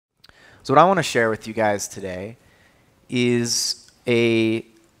So what I want to share with you guys today is a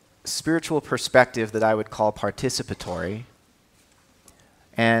spiritual perspective that I would call participatory.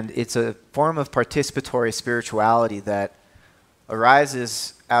 And it's a form of participatory spirituality that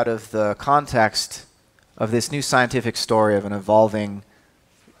arises out of the context of this new scientific story of an evolving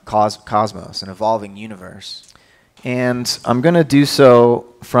cosmos, an evolving universe. And I'm going to do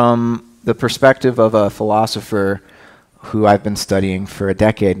so from the perspective of a philosopher who I've been studying for a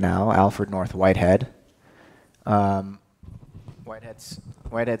decade now, Alfred North Whitehead. Whitehead's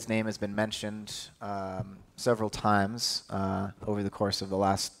name has been mentioned several times over the course of the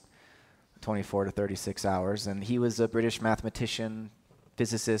last 24 to 36 hours. And he was a British mathematician,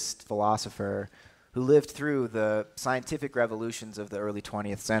 physicist, philosopher who lived through the scientific revolutions of the early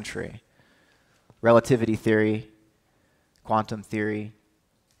 20th century. Relativity theory, quantum theory,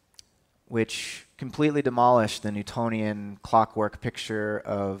 which completely demolished the Newtonian clockwork picture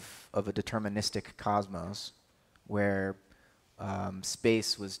of a deterministic cosmos, where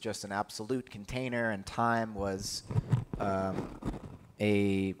space was just an absolute container and time was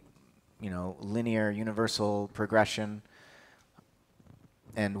a linear universal progression,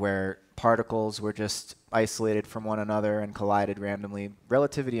 and where particles were just isolated from one another and collided randomly.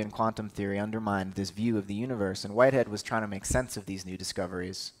 Relativity and quantum theory undermined this view of the universe, and Whitehead was trying to make sense of these new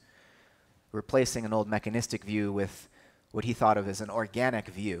discoveries, replacing an old mechanistic view with what he thought of as an organic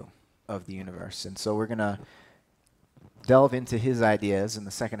view of the universe. And so we're going to delve into his ideas in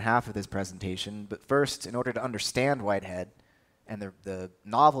the second half of this presentation. But first, in order to understand Whitehead and the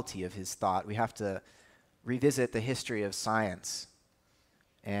novelty of his thought, we have to revisit the history of science.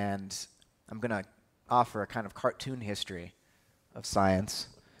 And I'm going to offer a kind of cartoon history of science,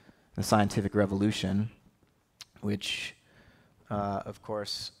 the scientific revolution, which, of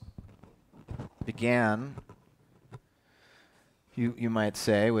course, began, you might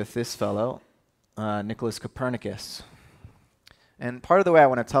say, with this fellow, Nicholas Copernicus. And part of the way I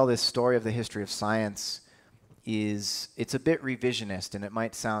want to tell this story of the history of science is it's a bit revisionist, and it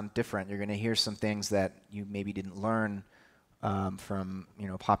might sound different. You're going to hear some things that you maybe didn't learn from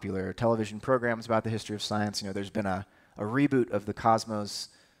popular television programs about the history of science. There's been a reboot of the Cosmos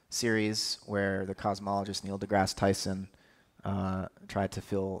series where the cosmologist Neil deGrasse Tyson tried to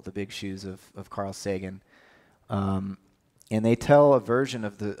fill the big shoes of Carl Sagan. And they tell a version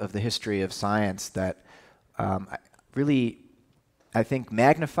of the history of science that really, I think,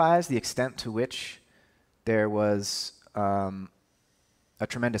 magnifies the extent to which there was a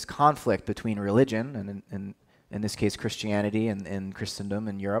tremendous conflict between religion, and in this case Christianity and Christendom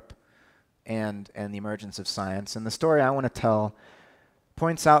in Europe, and the emergence of science. And the story I want to tell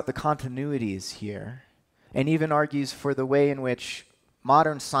points out the continuities here, and even argues for the way in which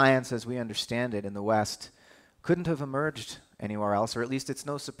modern science as we understand it in the West couldn't have emerged anywhere else, or at least it's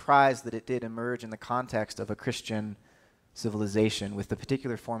no surprise that it did emerge in the context of a Christian civilization with a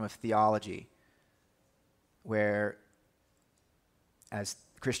particular form of theology, where, as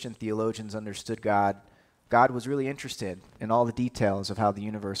Christian theologians understood God, God was really interested in all the details of how the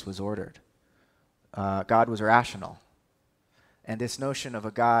universe was ordered. God was rational. And this notion of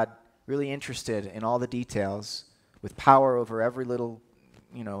a God really interested in all the details, with power over every little,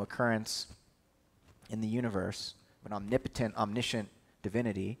 occurrence in the universe, an omnipotent, omniscient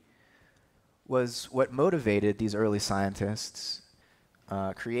divinity, was what motivated these early scientists,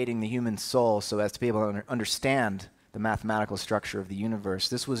 creating the human soul so as to be able to understand the mathematical structure of the universe.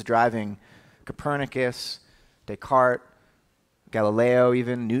 This was driving Copernicus, Descartes, Galileo,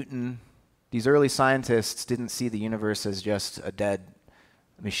 even Newton. These early scientists didn't see the universe as just a dead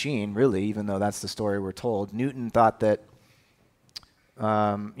machine, really, even though that's the story we're told. Newton thought that,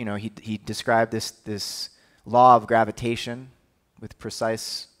 he described this law of gravitation with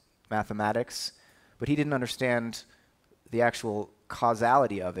precise mathematics, but he didn't understand the actual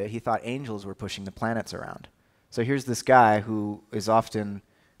causality of it. He thought angels were pushing the planets around. So here's this guy who is often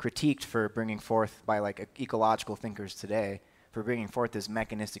critiqued for bringing forth by ecological thinkers today, for bringing forth this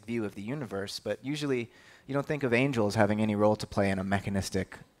mechanistic view of the universe, but usually you don't think of angels having any role to play in a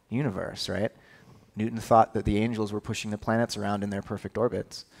mechanistic universe, right? Newton thought that the angels were pushing the planets around in their perfect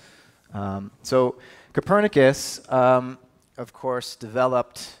orbits. So Copernicus, of course,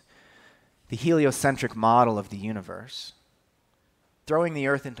 developed the heliocentric model of the universe, throwing the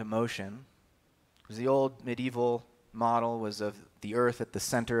Earth into motion. Because the old medieval model was of the Earth at the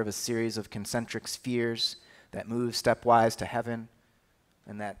center of a series of concentric spheres that move stepwise to heaven,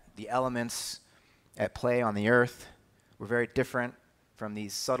 and that the elements at play on the Earth were very different from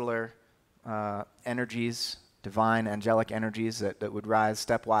these subtler energies, divine angelic energies that would rise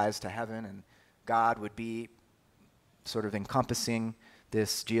stepwise to heaven, and God would be sort of encompassing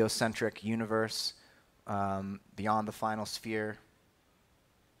this geocentric universe beyond the final sphere,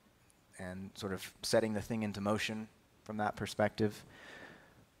 and sort of setting the thing into motion from that perspective.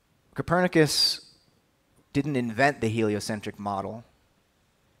 Copernicus didn't invent the heliocentric model.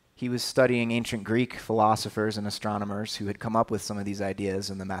 He was studying ancient Greek philosophers and astronomers who had come up with some of these ideas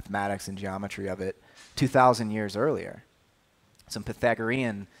and the mathematics and geometry of it 2,000 years earlier. Some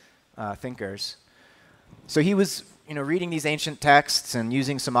Pythagorean thinkers. So he was, reading these ancient texts and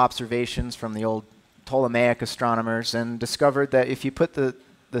using some observations from the old Ptolemaic astronomers, and discovered that if you put the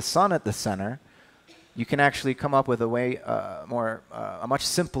sun at the center, you can actually come up with a much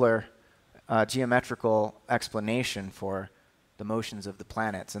simpler geometrical explanation for the motions of the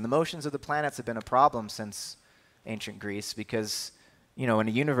planets. And the motions of the planets have been a problem since ancient Greece because, in a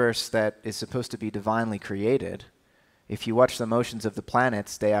universe that is supposed to be divinely created, if you watch the motions of the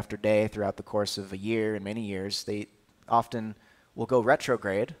planets day after day throughout the course of a year and many years, they often will go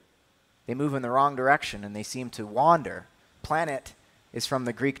retrograde. They move in the wrong direction and they seem to wander. Planet is from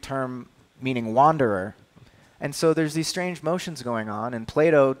the Greek term meaning wanderer. And so there's these strange motions going on, and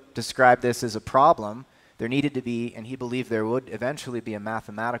Plato described this as a problem. There needed to be, and he believed there would eventually be, a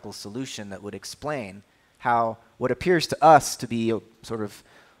mathematical solution that would explain how what appears to us to be a sort of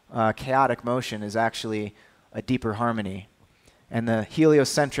chaotic motion is actually a deeper harmony. And the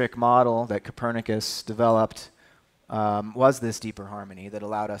heliocentric model that Copernicus developed was this deeper harmony that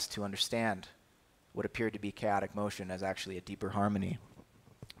allowed us to understand what appeared to be chaotic motion as actually a deeper harmony.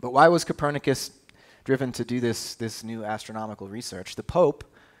 But why was Copernicus driven to do this new astronomical research? The Pope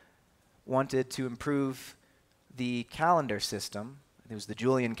wanted to improve the calendar system. It was the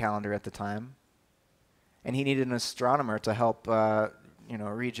Julian calendar at the time. And he needed an astronomer to help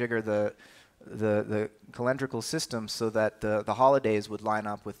rejigger the calendrical system so that the holidays would line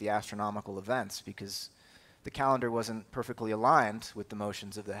up with the astronomical events, because the calendar wasn't perfectly aligned with the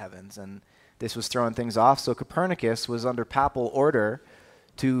motions of the heavens, and this was throwing things off. So Copernicus was under papal order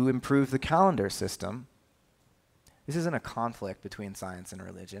to improve the calendar system. This isn't a conflict between science and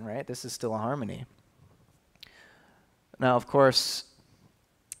religion, right? This is still a harmony. Now, of course,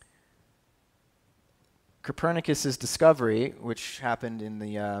 Copernicus's discovery, which happened in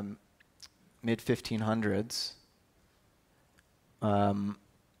the mid-1500s,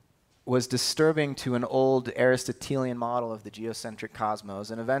 was disturbing to an old Aristotelian model of the geocentric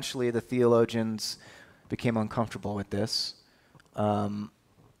cosmos, and eventually the theologians became uncomfortable with this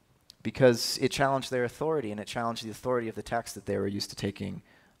because it challenged their authority, and it challenged the authority of the text that they were used to taking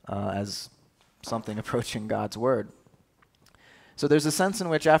as something approaching God's word. So there's a sense in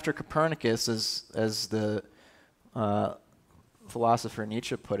which after Copernicus, as the philosopher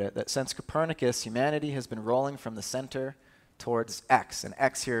Nietzsche put it, that since Copernicus, humanity has been rolling from the center towards X, and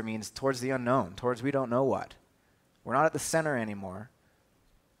X here means towards the unknown, towards we don't know what. We're not at the center anymore.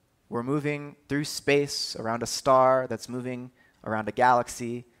 We're moving through space around a star that's moving around a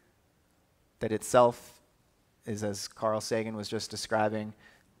galaxy that itself is, as Carl Sagan was just describing,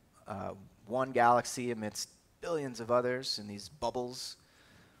 one galaxy amidst billions of others in these bubbles.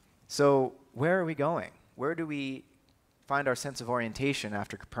 So where are we going? Where do we find our sense of orientation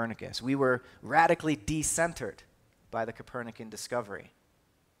after Copernicus? We were radically decentered by the Copernican discovery.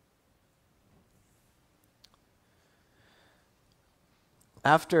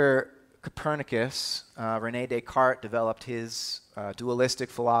 After Copernicus, René Descartes developed his dualistic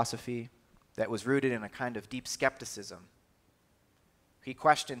philosophy that was rooted in a kind of deep skepticism. He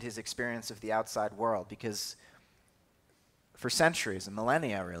questioned his experience of the outside world because for centuries and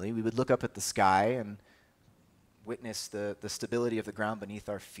millennia, really, we would look up at the sky and witness the stability of the ground beneath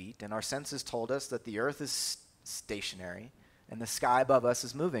our feet, and our senses told us that the earth is stationary and the sky above us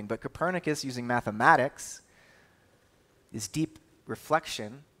is moving. But Copernicus, using mathematics, his deep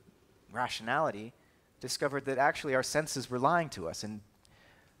reflection, rationality, discovered that actually our senses were lying to us. And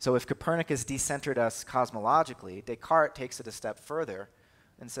so if Copernicus decentered us cosmologically, Descartes takes it a step further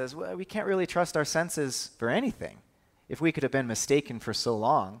and says, well, we can't really trust our senses for anything. If we could have been mistaken for so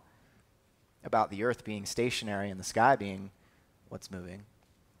long about the earth being stationary and the sky being what's moving,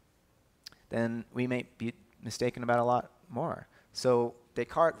 then we may be mistaken about a lot more. So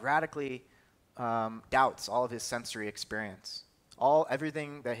Descartes radically doubts all of his sensory experience,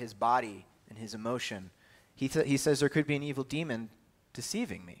 everything that his body and his emotion. He says there could be an evil demon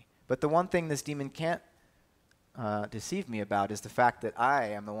deceiving me. But the one thing this demon can't deceive me about is the fact that I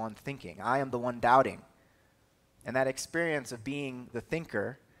am the one thinking. I am the one doubting. And that experience of being the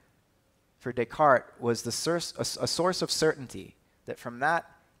thinker for Descartes was a source of certainty, that from that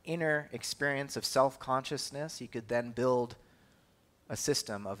inner experience of self-consciousness, he could then build a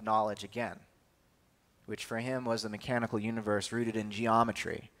system of knowledge again, which for him was a mechanical universe rooted in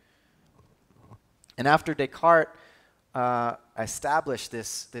geometry. And after Descartes established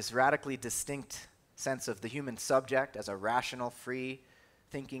this radically distinct sense of the human subject as a rational, free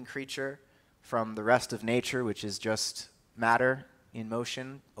thinking creature from the rest of nature, which is just matter in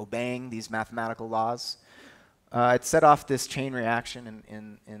motion, obeying these mathematical laws, it set off this chain reaction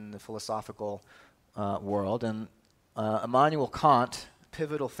in the philosophical world. And Immanuel Kant,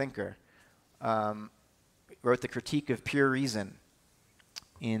 pivotal thinker, wrote the Critique of Pure Reason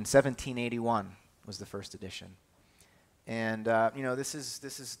in 1781, was the first edition. And this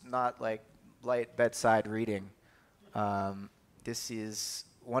is not like light bedside reading. This is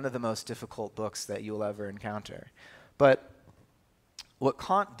one of the most difficult books that you'll ever encounter. But what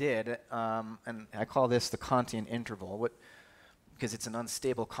Kant did, and I call this the Kantian interval, because it's an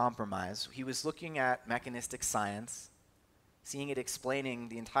unstable compromise, he was looking at mechanistic science, seeing it explaining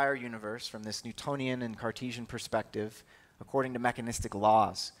the entire universe from this Newtonian and Cartesian perspective according to mechanistic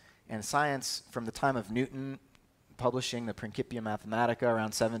laws. And science, from the time of Newton publishing the Principia Mathematica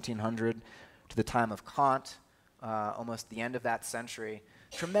around 1700 to the time of Kant, almost the end of that century,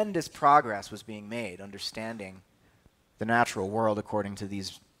 tremendous progress was being made understanding the natural world according to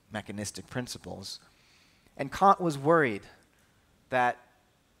these mechanistic principles. And Kant was worried that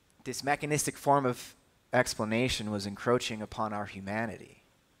this mechanistic form of explanation was encroaching upon our humanity,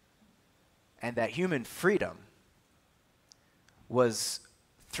 and that human freedom was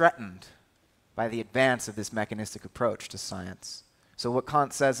threatened by the advance of this mechanistic approach to science. So what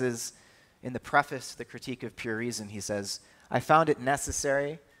Kant says is, in the preface to the Critique of Pure Reason, he says, "I found it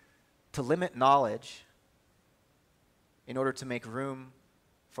necessary to limit knowledge in order to make room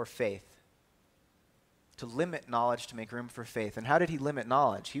for faith." To limit knowledge to make room for faith. And how did he limit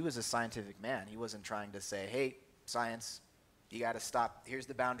knowledge? He was a scientific man. He wasn't trying to say, hey, science, you got to stop. Here's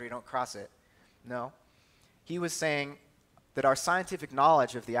the boundary, don't cross it. No. He was saying that our scientific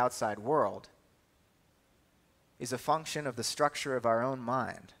knowledge of the outside world is a function of the structure of our own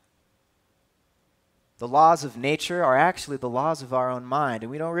mind. The laws of nature are actually the laws of our own mind,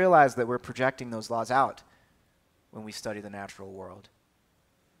 and we don't realize that we're projecting those laws out when we study the natural world.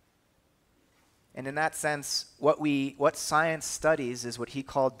 And in that sense, what science studies is what he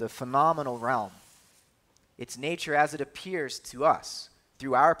called the phenomenal realm. It's nature as it appears to us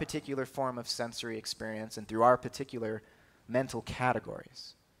through our particular form of sensory experience and through our particular mental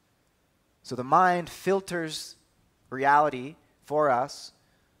categories. So the mind filters reality for us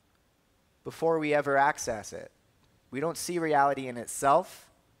before we ever access it. We don't see reality in itself,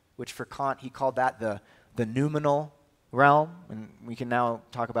 which for Kant he called that the noumenal realm, and we can now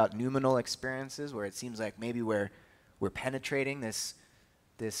talk about noumenal experiences, where it seems like maybe we're penetrating this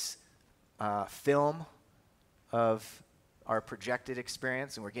film of our projected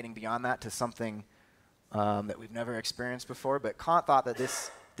experience, and we're getting beyond that to something that we've never experienced before. But Kant thought that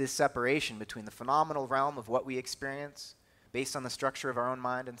this separation between the phenomenal realm of what we experience, based on the structure of our own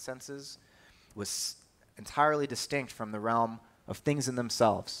mind and senses, was entirely distinct from the realm of things in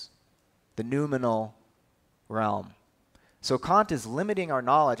themselves, the noumenal realm. So Kant is limiting our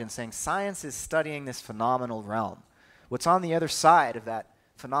knowledge and saying science is studying this phenomenal realm. What's on the other side of that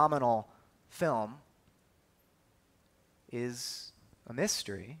phenomenal film is a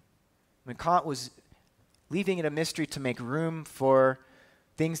mystery. I mean, Kant was leaving it a mystery to make room for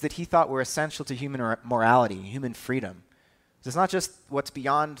things that he thought were essential to human morality, human freedom. So it's not just what's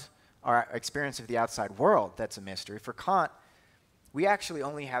beyond our experience of the outside world that's a mystery. For Kant, we actually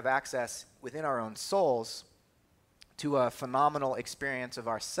only have access within our own souls to a phenomenal experience of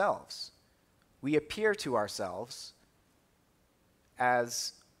ourselves. We appear to ourselves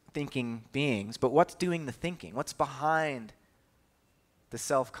as thinking beings, but what's doing the thinking? What's behind the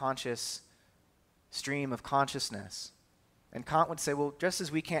self-conscious stream of consciousness? And Kant would say, well, just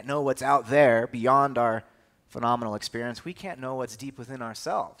as we can't know what's out there beyond our phenomenal experience, we can't know what's deep within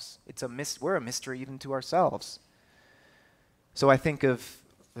ourselves. We're a mystery even to ourselves. So I think of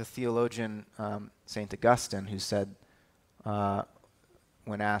the theologian St. Augustine, who said,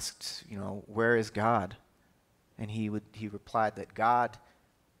 when asked, where is God? And he replied that God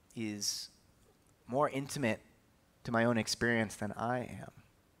is more intimate to my own experience than I am.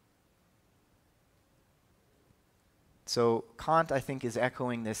 So Kant, I think, is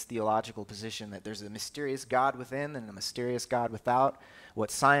echoing this theological position that there's a mysterious God within and a mysterious God without. What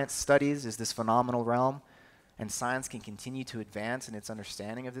science studies is this phenomenal realm, and science can continue to advance in its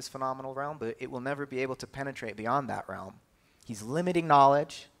understanding of this phenomenal realm, but it will never be able to penetrate beyond that realm. He's limiting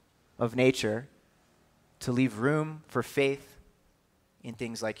knowledge of nature to leave room for faith in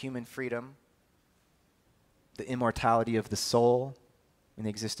things like human freedom, the immortality of the soul, and the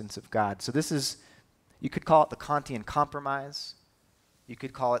existence of God. So this is You could call it the Kantian compromise. You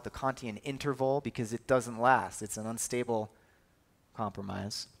could call it the Kantian interval because it doesn't last. It's an unstable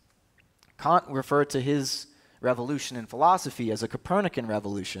compromise. Kant referred to his revolution in philosophy as a Copernican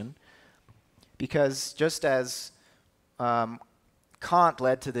revolution because just as Kant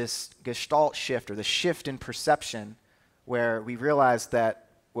led to this Gestalt shift, or the shift in perception, where we realized that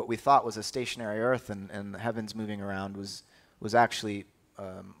what we thought was a stationary Earth and the heavens moving around was actually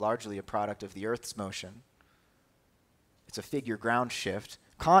largely a product of the Earth's motion. It's a figure ground shift.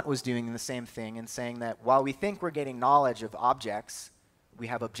 Kant was doing the same thing and saying that while we think we're getting knowledge of objects, we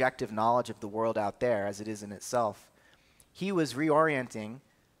have objective knowledge of the world out there as it is in itself, he was reorienting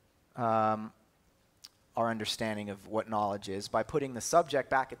our understanding of what knowledge is by putting the subject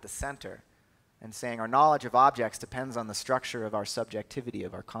back at the center and saying our knowledge of objects depends on the structure of our subjectivity,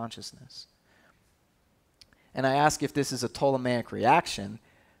 of our consciousness. And I ask if this is a Ptolemaic reaction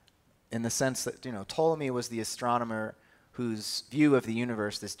in the sense that, Ptolemy was the astronomer whose view of the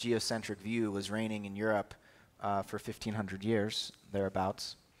universe, this geocentric view, was reigning in Europe for 1,500 years,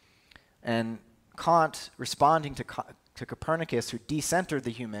 thereabouts. And Kant, responding to Copernicus, who decentered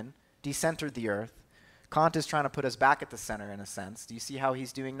the human, decentered the Earth, Kant is trying to put us back at the center in a sense. Do you see how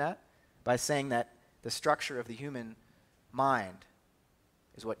he's doing that? By saying that the structure of the human mind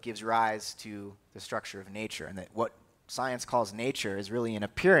is what gives rise to the structure of nature, and that what science calls nature is really an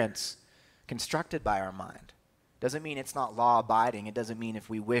appearance constructed by our mind. Doesn't mean it's not law-abiding. It doesn't mean if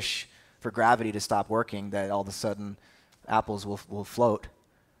we wish for gravity to stop working that all of a sudden apples will float.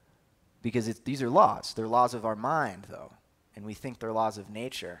 Because these are laws. They're laws of our mind, though. And we think they're laws of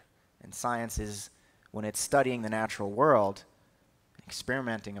nature. And science is, when it's studying the natural world,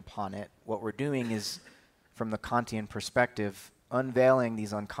 experimenting upon it, what we're doing is, from the Kantian perspective, unveiling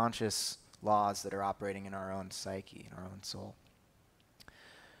these unconscious laws that are operating in our own psyche, in our own soul.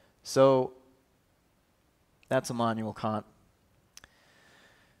 So that's Immanuel Kant.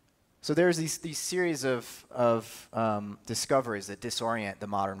 So there's these series of discoveries that disorient the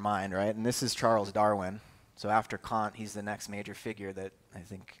modern mind, right? And this is Charles Darwin. So after Kant, he's the next major figure that I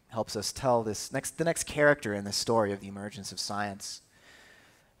think helps us tell the next character in the story of the emergence of science.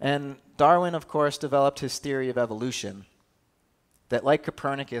 And Darwin, of course, developed his theory of evolution that, like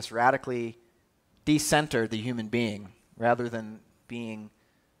Copernicus, radically decentered the human being rather than being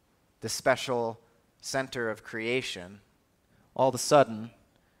the special center of creation. All of a sudden,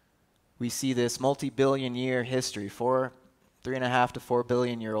 we see this multi-billion year history, 3.5 to 4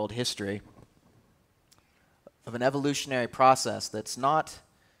 billion year old history of an evolutionary process that's not,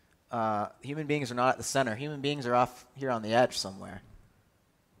 human beings are not at the center. Human beings are off here on the edge somewhere.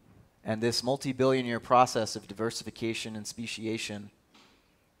 And this multi-billion year process of diversification and speciation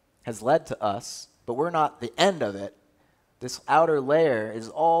has led to us, but we're not the end of it. This outer layer is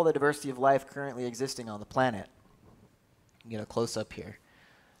all the diversity of life currently existing on the planet. You get a close-up here.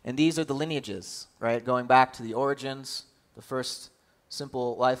 And these are the lineages, right? Going back to the origins, the first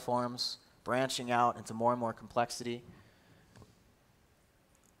simple life forms, branching out into more and more complexity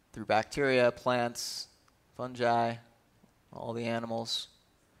through bacteria, plants, fungi, all the animals.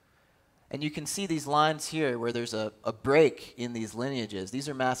 And you can see these lines here where there's a break in these lineages. These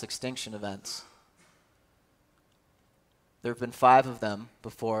are mass extinction events. There have been 5 of them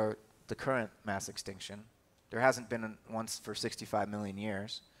before the current mass extinction. There hasn't been once for 65 million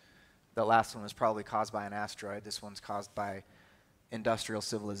years. The last one was probably caused by an asteroid. This one's caused by industrial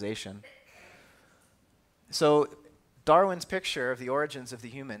civilization. So Darwin's picture of the origins of the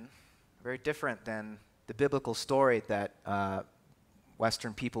human, very different than the biblical story that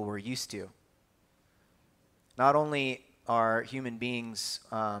Western people were used to. Not only are human beings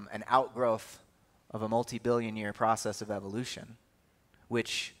an outgrowth of a multi-billion year process of evolution,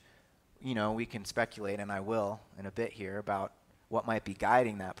 which, we can speculate, and I will in a bit here, about what might be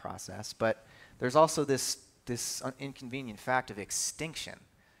guiding that process, but there's also this inconvenient fact of extinction.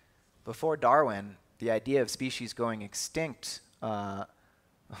 Before Darwin, the idea of species going extinct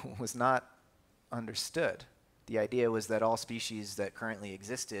was not understood. The idea was that all species that currently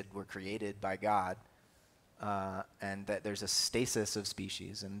existed were created by God, and that there's a stasis of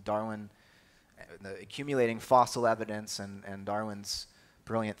species. And Darwin, the accumulating fossil evidence and Darwin's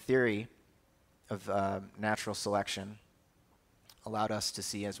brilliant theory of natural selection allowed us to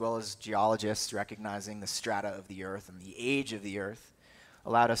see, as well as geologists recognizing the strata of the Earth and the age of the Earth,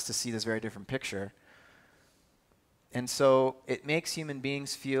 allowed us to see this very different picture. And so it makes human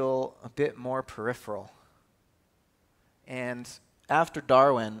beings feel a bit more peripheral. And after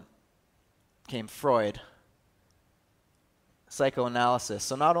Darwin came Freud, psychoanalysis.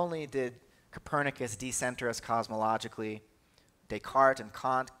 So not only did Copernicus decenter us cosmologically, Descartes and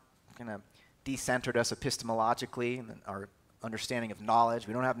Kant kind of decentered us epistemologically and our understanding of knowledge.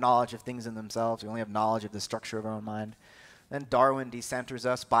 We don't have knowledge of things in themselves. We only have knowledge of the structure of our own mind. Then Darwin decenters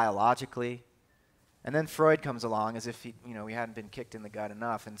us biologically. And then Freud comes along as if we hadn't been kicked in the gut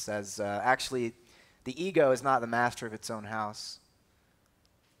enough and says, actually, the ego is not the master of its own house.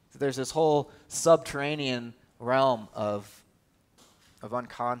 So there's this whole subterranean realm of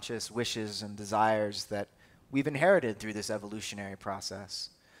unconscious wishes and desires that we've inherited through this evolutionary process.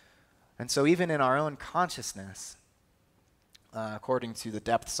 And so even in our own consciousness, according to the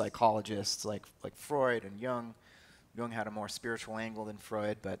depth psychologists like Freud and Jung had a more spiritual angle than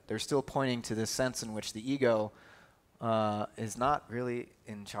Freud, but they're still pointing to this sense in which the ego is not really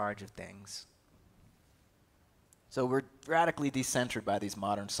in charge of things. So we're radically decentered by these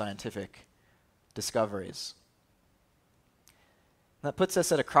modern scientific discoveries. That puts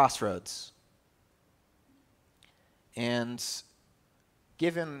us at a crossroads. And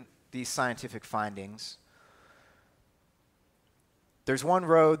given these scientific findings, there's one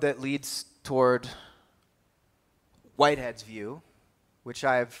road that leads toward Whitehead's view, which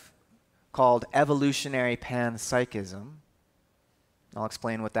I've called evolutionary panpsychism. I'll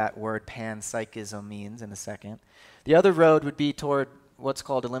explain what that word panpsychism means in a second. The other road would be toward what's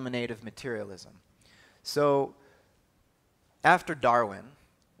called eliminative materialism. So after Darwin,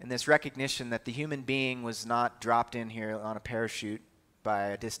 and this recognition that the human being was not dropped in here on a parachute by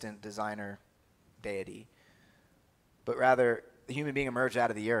a distant designer deity, but rather the human being emerged out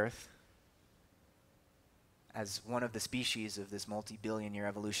of the earth as one of the species of this multi-billion-year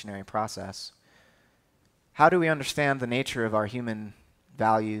evolutionary process. How do we understand the nature of our human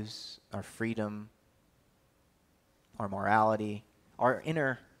values, our freedom, our morality, our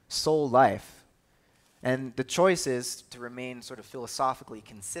inner soul life? And the choice is to remain sort of philosophically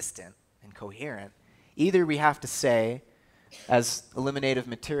consistent and coherent. Either we have to say, as eliminative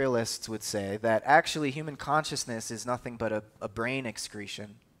materialists would say, that actually human consciousness is nothing but a brain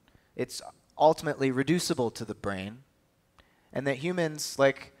excretion. It's ultimately reducible to the brain, and that humans,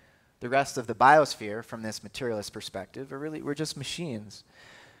 like the rest of the biosphere from this materialist perspective, we're just machines.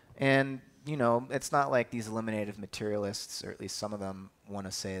 And, it's not like these eliminative materialists, or at least some of them, want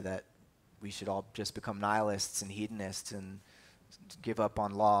to say that we should all just become nihilists and hedonists and give up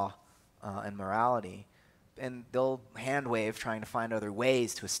on law and morality. And they'll hand wave trying to find other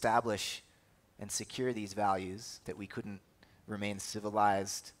ways to establish and secure these values that we couldn't remain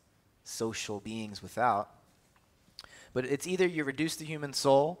civilized social beings without. But it's either you reduce the human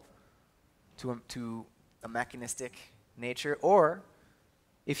soul to a mechanistic nature, or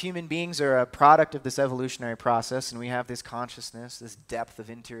if human beings are a product of this evolutionary process and we have this consciousness, this depth of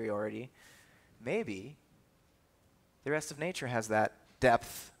interiority, maybe the rest of nature has that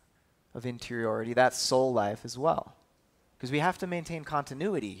depth of interiority, that soul life as well. Because we have to maintain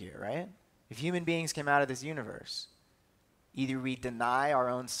continuity here, right? If human beings came out of this universe, either we deny our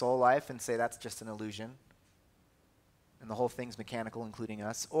own soul life and say that's just an illusion, and the whole thing's mechanical, including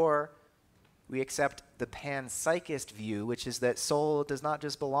us, or we accept the panpsychist view, which is that soul does not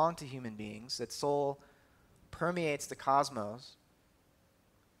just belong to human beings, that soul permeates the cosmos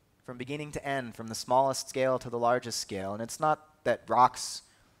from beginning to end, from the smallest scale to the largest scale. And it's not that rocks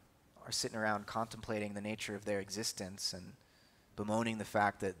are sitting around contemplating the nature of their existence and bemoaning the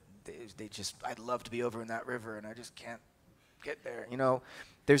fact that I'd love to be over in that river and I just can't get there.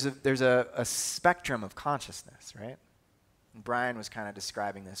 There's a spectrum of consciousness, right? And Brian was kind of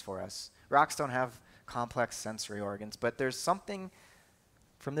describing this for us. Rocks don't have complex sensory organs, but there's something,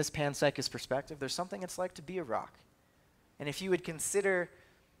 from this panpsychist perspective, there's something it's like to be a rock. And if you would consider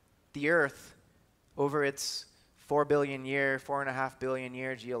the Earth over its 4.5 billion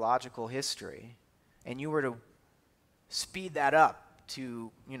year geological history, and you were to speed that up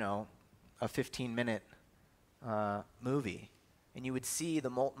to, a 15-minute movie, and you would see the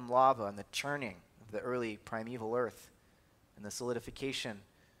molten lava and the churning of the early primeval Earth and the solidification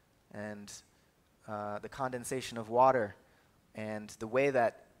and the condensation of water and the way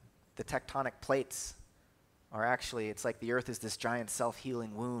that the tectonic plates are actually, it's like the Earth is this giant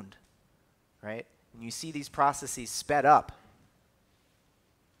self-healing wound, right? And you see these processes sped up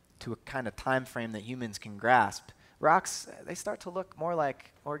to a kind of time frame that humans can grasp. Rocks, they start to look more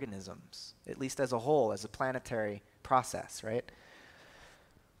like organisms, at least as a whole, as a planetary process, right?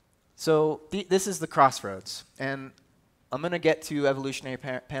 So this is the crossroads. And I'm going to get to evolutionary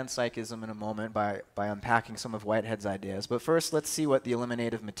panpsychism in a moment by unpacking some of Whitehead's ideas. But first, let's see what the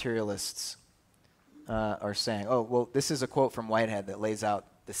eliminative materialists are saying. Oh, well, this is a quote from Whitehead that lays out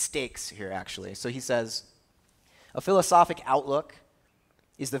the stakes here, actually. So he says, "A philosophic outlook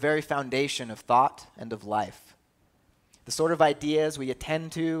is the very foundation of thought and of life. The sort of ideas we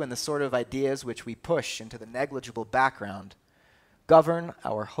attend to and the sort of ideas which we push into the negligible background govern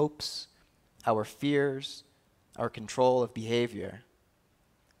our hopes, our fears, our control of behavior.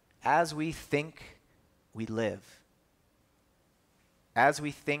 As we think, we live. As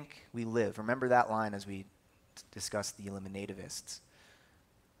we think, we live. Remember that line as we discuss the eliminativists.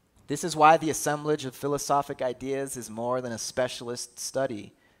 This is why the assemblage of philosophic ideas is more than a specialist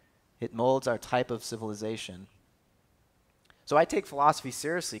study. It molds our type of civilization. So I take philosophy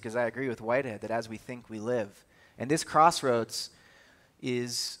seriously because I agree with Whitehead that as we think, we live. And this crossroads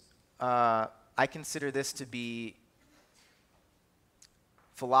is, I consider this to be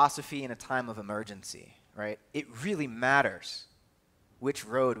philosophy in a time of emergency, right? It really matters which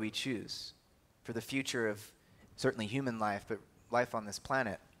road we choose for the future of certainly human life, but life on this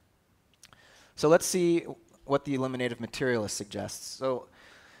planet. So let's see what the eliminative materialist suggests. So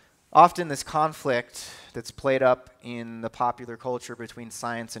often this conflict that's played up in the popular culture between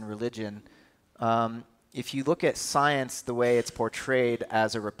science and religion, if you look at science the way it's portrayed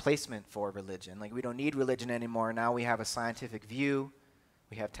as a replacement for religion, like we don't need religion anymore, now we have a scientific view,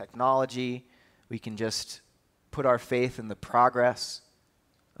 we have technology, we can just put our faith in the progress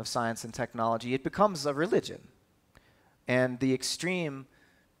of science and technology, it becomes a religion. And the extreme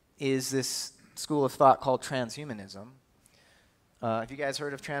is this school of thought called transhumanism. Have you guys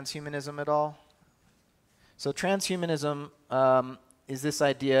heard of transhumanism at all? So transhumanism is this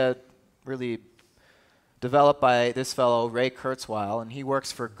idea really developed by this fellow, Ray Kurzweil, and he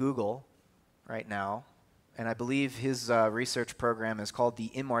works for Google right now. And I believe his research program is called the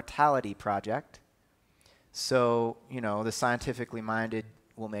Immortality Project. So, you know, the scientifically minded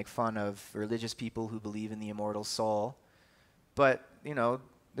will make fun of religious people who believe in the immortal soul. But, you know,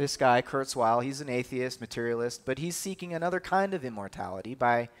 this guy, Kurzweil, he's an atheist, materialist, but he's seeking another kind of immortality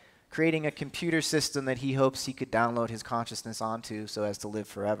by creating a computer system that he hopes he could download his consciousness onto so as to live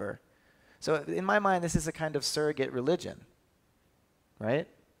forever. So in my mind, this is a kind of surrogate religion, right?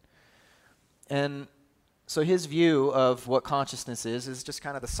 And so his view of what consciousness is just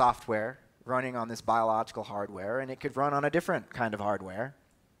kind of the software running on this biological hardware, and it could run on a different kind of hardware.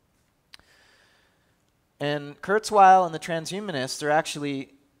 And Kurzweil and the transhumanists are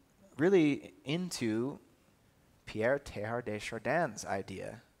actually really into Pierre Teilhard de Chardin's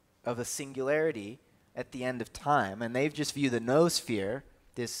idea of a singularity at the end of time. And they've just viewed the noosphere,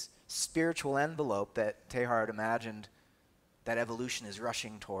 this spiritual envelope that Teilhard imagined that evolution is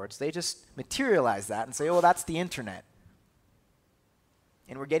rushing towards. They just materialize that and say, oh, well, that's the internet.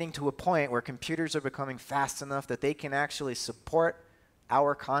 And we're getting to a point where computers are becoming fast enough that they can actually support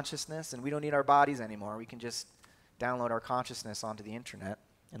our consciousness, and we don't need our bodies anymore. We can just download our consciousness onto the internet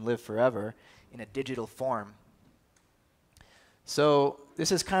and live forever in a digital form. So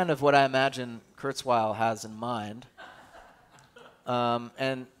this is kind of what I imagine Kurzweil has in mind.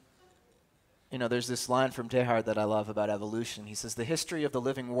 And you know, there's this line from Teilhard that I love about evolution. He says, the history of the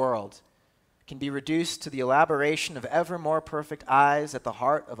living world can be reduced to the elaboration of ever more perfect eyes at the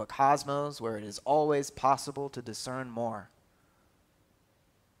heart of a cosmos where it is always possible to discern more.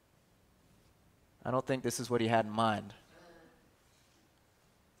 I don't think this is what he had in mind.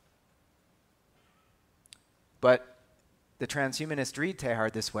 But the transhumanists read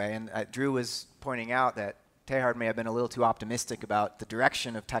Teilhard this way, and Drew was pointing out that Teilhard may have been a little too optimistic about the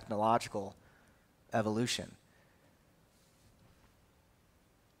direction of technological evolution.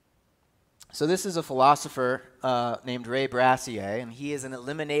 So this is a philosopher named Ray Brassier, and he is an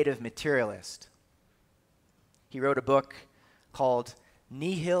eliminative materialist. He wrote a book called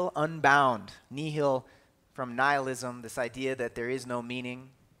Nihil Unbound. Nihil from nihilism, this idea that there is no meaning.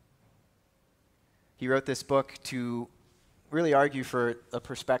 He wrote this book to really argue for a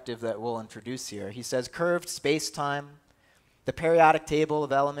perspective that we'll introduce here. He says, curved space-time, the periodic table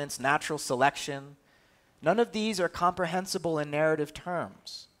of elements, natural selection, none of these are comprehensible in narrative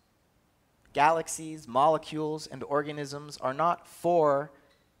terms. Galaxies, molecules, and organisms are not for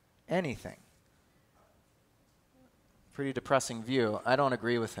anything. Pretty depressing view. I don't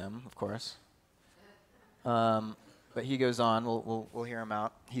agree with him, of course. But he goes on, we'll hear him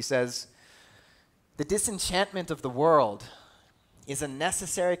out. He says, the disenchantment of the world is a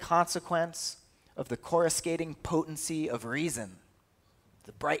necessary consequence of the coruscating potency of reason,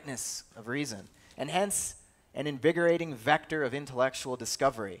 the brightness of reason, and hence an invigorating vector of intellectual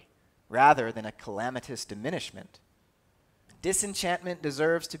discovery, rather than a calamitous diminishment. Disenchantment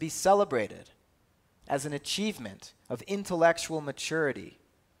deserves to be celebrated as an achievement of intellectual maturity,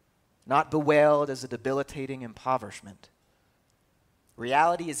 not bewailed as a debilitating impoverishment.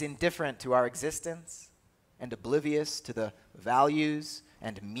 Reality is indifferent to our existence and oblivious to the values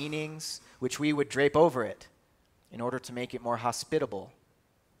and meanings which we would drape over it. in order to make it more hospitable.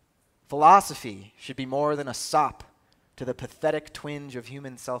 Philosophy should be more than a sop to the pathetic twinge of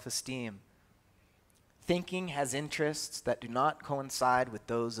human self-esteem. Thinking has interests that do not coincide with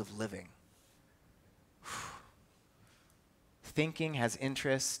those of living. Thinking has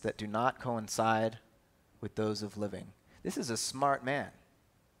interests that do not coincide with those of living. This is a smart man.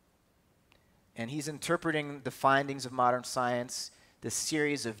 And he's interpreting the findings of modern science, this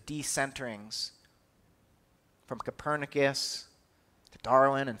series of decenterings from Copernicus to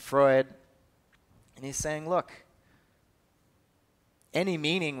Darwin and Freud. And he's saying, look, any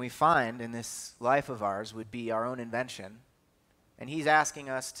meaning we find in this life of ours would be our own invention. And he's asking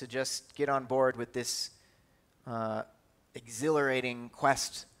us to just get on board with this exhilarating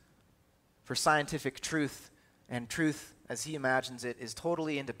quest for scientific truth. And truth, as he imagines it, is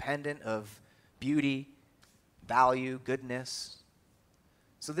totally independent of beauty, value, goodness.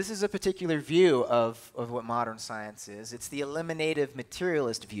 So this is a particular view of what modern science is. It's the eliminative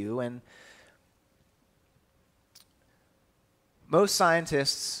materialist view, and most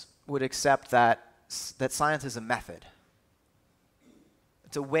scientists would accept that science is a method.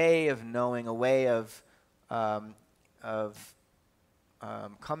 It's a way of knowing, a way of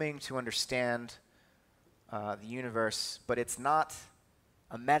coming to understand the universe, but it's not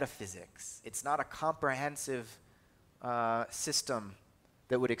a metaphysics. It's not a comprehensive system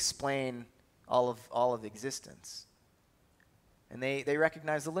that would explain all of existence. And they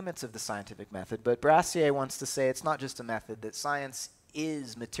recognize the limits of the scientific method, but Brassier wants to say it's not just a method, that science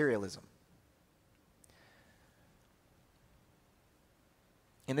is materialism.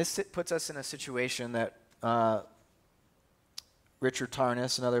 And this puts us in a situation that Richard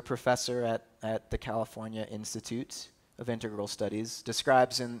Tarnas, another professor at the California Institute of Integral Studies,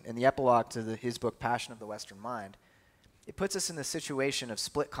 describes in the epilogue to his book, Passion of the Western Mind. It puts us in the situation of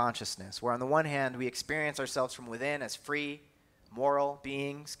split consciousness, where on the one hand we experience ourselves from within as free, moral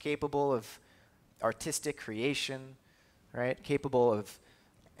beings, capable of artistic creation, right? Capable of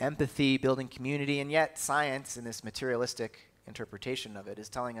empathy, building community, and yet science, in this materialistic interpretation of it, is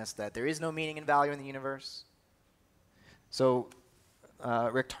telling us that there is no meaning and value in the universe. So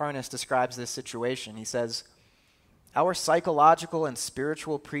Rick Tarnas describes this situation. He says, our psychological and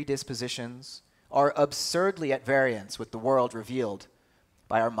spiritual predispositions are absurdly at variance with the world revealed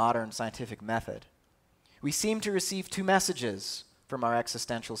by our modern scientific method. We seem to receive two messages from our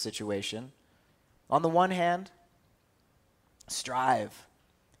existential situation. On the one hand, strive,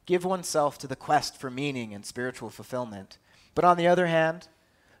 give oneself to the quest for meaning and spiritual fulfillment. But on the other hand,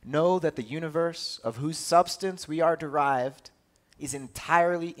 know that the universe of whose substance we are derived is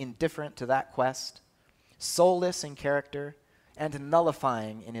entirely indifferent to that quest, soulless in character, and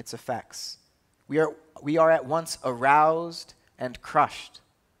nullifying in its effects. We are at once aroused and crushed,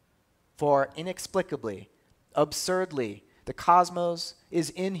 for inexplicably, absurdly, the cosmos is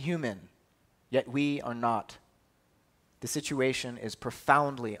inhuman, yet we are not. The situation is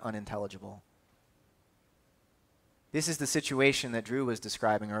profoundly unintelligible. This is the situation that Drew was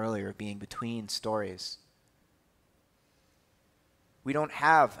describing earlier, being between stories. We don't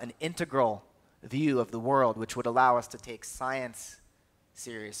have an integral view of the world which would allow us to take science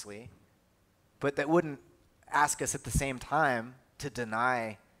seriously, but that wouldn't ask us at the same time to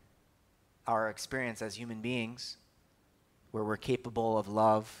deny our experience as human beings, where we're capable of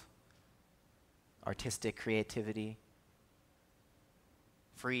love, artistic creativity,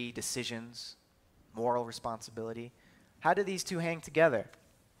 free decisions, moral responsibility. How do these two hang together?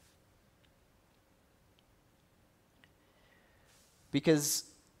 Because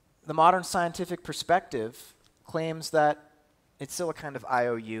the modern scientific perspective claims that it's still a kind of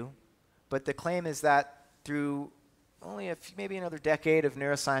IOU, but the claim is that through only maybe another decade of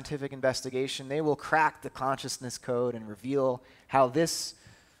neuroscientific investigation, they will crack the consciousness code and reveal how this,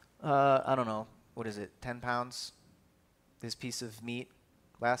 I don't know, what is it, 10 pounds? This piece of meat,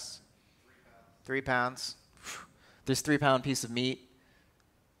 less? 3 pounds. This 3-pound piece of meat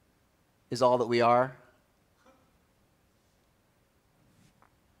is all that we are.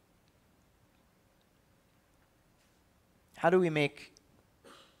 How do we make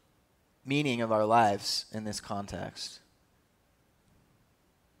meaning of our lives in this context?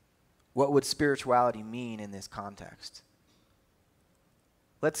 What would spirituality mean in this context?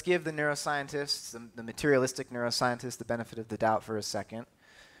 Let's give the neuroscientists, the materialistic neuroscientists, the benefit of the doubt for a second,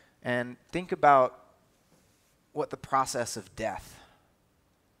 and think about what the process of death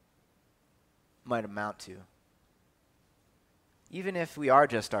might amount to. Even if we are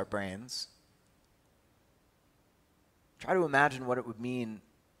just our brains, try to imagine what it would mean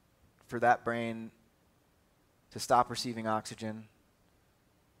for that brain to stop receiving oxygen,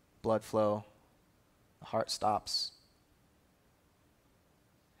 blood flow, The heart stops.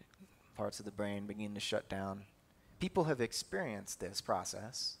 Parts of the brain begin to shut down. People have experienced this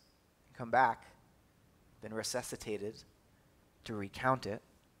process, come back, been resuscitated to recount it,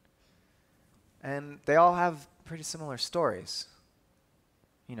 and they all have pretty similar stories.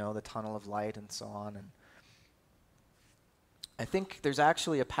 You know, the tunnel of light and so on. And I think there's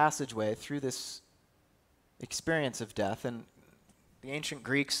actually a passageway through this experience of death. And the ancient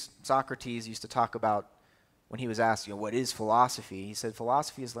Greeks, Socrates used to talk about, when he was asked, what is philosophy? He said,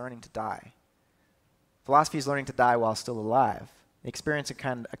 philosophy is learning to die. Philosophy is learning to die while still alive. They experience a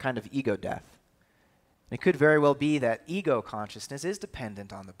kind of ego death. And it could very well be that ego consciousness is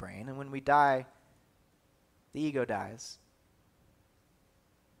dependent on the brain, and when we die, the ego dies.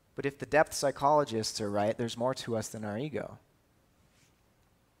 But if the depth psychologists are right, there's more to us than our ego.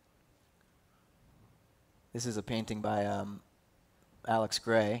 This is a painting by Alex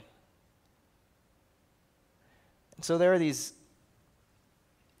Gray. And so there are these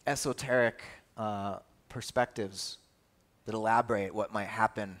esoteric perspectives that elaborate what might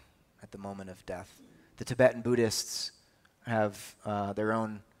happen at the moment of death. The Tibetan Buddhists have their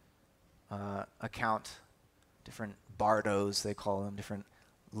own account, different bardos, they call them, different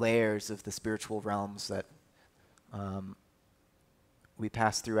layers of the spiritual realms that we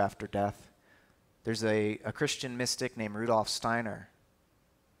pass through after death. There's a Christian mystic named Rudolf Steiner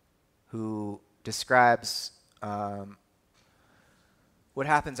who describes what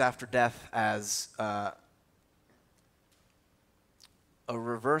happens after death as a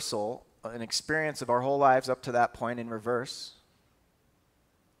reversal, an experience of our whole lives up to that point in reverse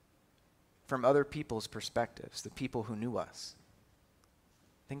from other people's perspectives, the people who knew us.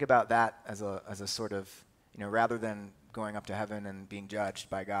 Think about that as a sort of, rather than going up to heaven and being judged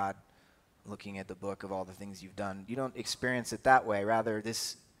by God, looking at the book of all the things you've done. You don't experience it that way. Rather,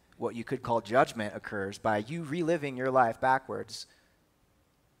 this, what you could call judgment, occurs by you reliving your life backwards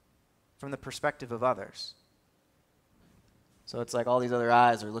from the perspective of others. So it's like all these other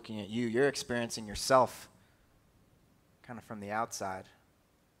eyes are looking at you. You're experiencing yourself kind of from the outside.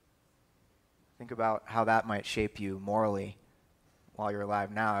 Think about how that might shape you morally while you're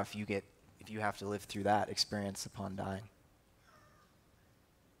alive now if you have to live through that experience upon dying.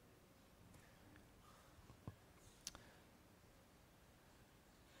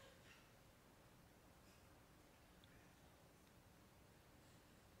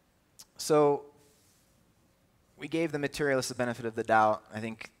 So we gave the materialists the benefit of the doubt. I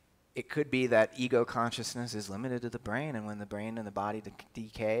think it could be that ego consciousness is limited to the brain, and when the brain and the body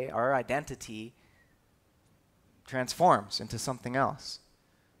decay, our identity transforms into something else.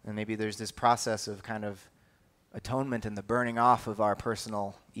 And maybe there's this process of kind of atonement and the burning off of our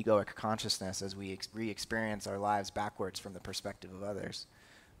personal egoic consciousness as we re-experience our lives backwards from the perspective of others.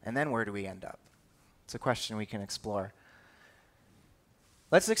 And then where do we end up? It's a question we can explore.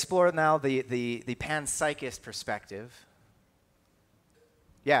 Let's explore now the panpsychist perspective.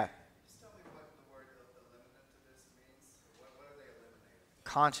 Yeah. Just tell me what the word eliminativist means. What are they eliminating?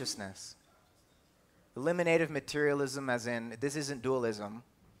 Consciousness. Eliminative materialism, as in, this isn't dualism,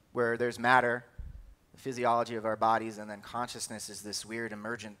 where there's matter, the physiology of our bodies, and then consciousness is this weird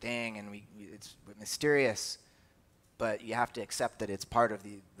emergent thing, and it's mysterious, but you have to accept that it's part of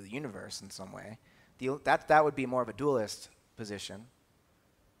the universe in some way. That would be more of a dualist position.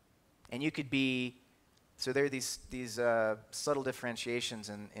 And you could be, so there are these subtle differentiations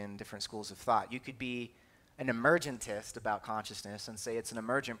in different schools of thought. You could be an emergentist about consciousness and say it's an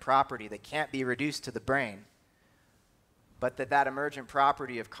emergent property that can't be reduced to the brain, but that emergent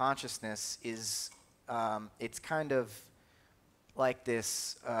property of consciousness is, it's kind of like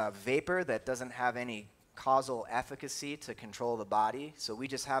this vapor that doesn't have any causal efficacy to control the body, so we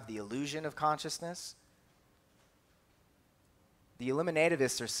just have the illusion of consciousness. The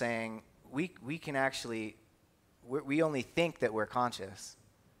eliminativists are saying we can actually, we only think that we're conscious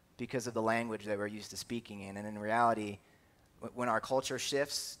because of the language that we're used to speaking in. And in reality, when our culture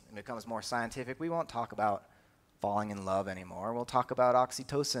shifts and becomes more scientific, we won't talk about falling in love anymore. We'll talk about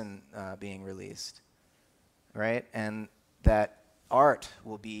oxytocin being released, right? And that art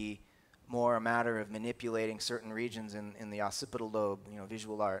will be more a matter of manipulating certain regions in the occipital lobe,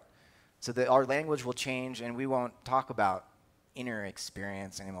 visual art. So that our language will change, and we won't talk about inner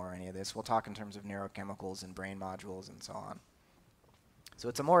experience anymore or any of this. We'll talk in terms of neurochemicals and brain modules and so on. So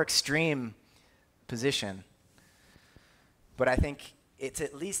it's a more extreme position, but I think it's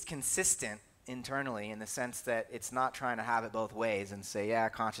at least consistent internally in the sense that it's not trying to have it both ways and say, yeah,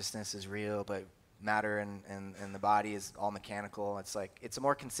 consciousness is real, but matter and the body is all mechanical. It's like, it's a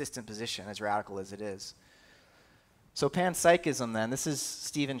more consistent position, as radical as it is. So panpsychism then, this is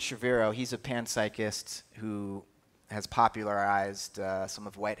Stephen Shaviro. He's a panpsychist who has popularized some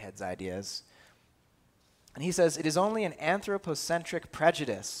of Whitehead's ideas. And he says, it is only an anthropocentric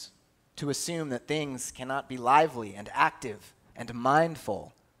prejudice to assume that things cannot be lively and active and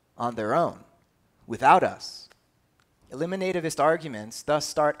mindful on their own, without us. Eliminativist arguments thus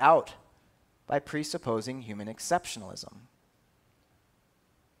start out by presupposing human exceptionalism.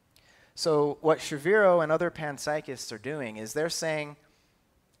 So what Shaviro and other panpsychists are doing is they're saying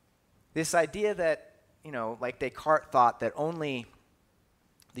this idea that, like Descartes thought that only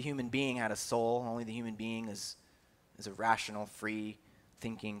the human being had a soul, only the human being is a rational, free,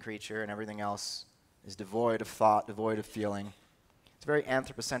 thinking creature, and everything else is devoid of thought, devoid of feeling. It's a very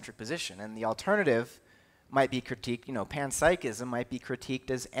anthropocentric position, and the alternative might be critiqued, panpsychism might be critiqued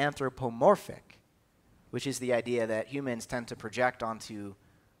as anthropomorphic, which is the idea that humans tend to project onto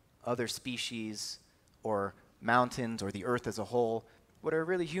other species or mountains or the earth as a whole what are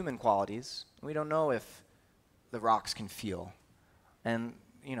really human qualities. We don't know if the rocks can feel. And,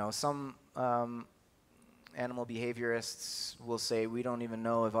 some animal behaviorists will say we don't even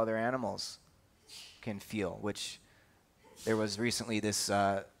know if other animals can feel, which there was recently this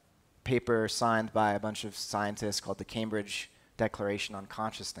paper signed by a bunch of scientists called the Cambridge Declaration on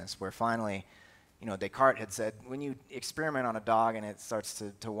Consciousness, where finally, Descartes had said, when you experiment on a dog and it starts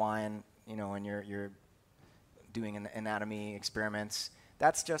to whine, when you're doing anatomy experiments,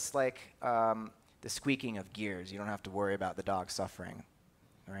 that's just like the squeaking of gears. You don't have to worry about the dog suffering,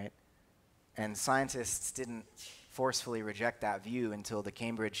 right? And scientists didn't forcefully reject that view until the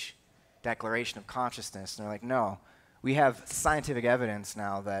Cambridge Declaration of Consciousness. And they're like, no, we have scientific evidence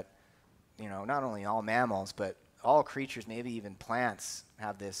now that, not only all mammals, but all creatures, maybe even plants,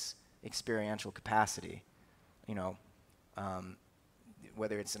 have this experiential capacity.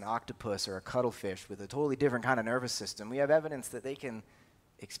 Whether it's an octopus or a cuttlefish with a totally different kind of nervous system, we have evidence that they can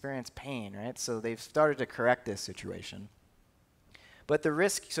experience pain, right? So they've started to correct this situation. But the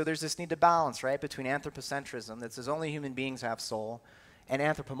risk, so there's this need to balance, right, between anthropocentrism that says only human beings have soul, and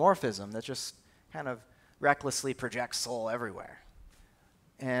anthropomorphism that just kind of recklessly projects soul everywhere.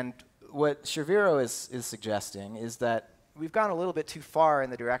 And what Shaviro is suggesting is that we've gone a little bit too far in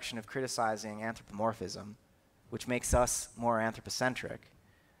the direction of criticizing anthropomorphism, which makes us more anthropocentric.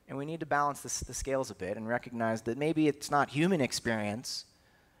 And we need to balance the scales a bit and recognize that maybe it's not human experience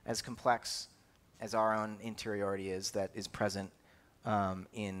as complex as our own interiority is that is present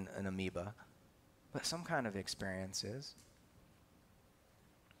in an amoeba, but some kind of experience is.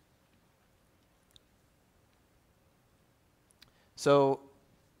 So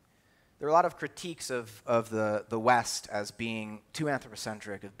there are a lot of critiques of the West as being too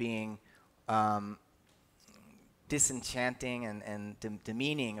anthropocentric, of being disenchanting and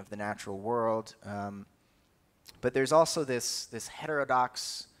demeaning of the natural world. But there's also this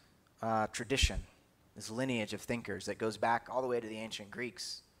heterodox tradition, this lineage of thinkers that goes back all the way to the ancient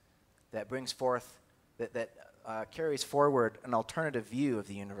Greeks, that brings forth, that carries forward an alternative view of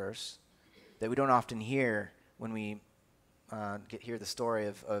the universe that we don't often hear when we hear the story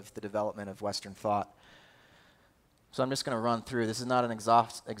of the development of Western thought. So I'm just going to run through. This is not an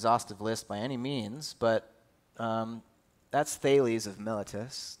exhaustive list by any means, but that's Thales of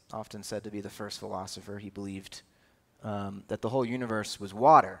Miletus, often said to be the first philosopher. He believed that the whole universe was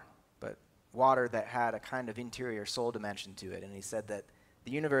water, but water that had a kind of interior soul dimension to it. And he said that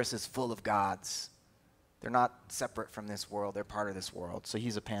the universe is full of gods. They're not separate from this world. They're part of this world. So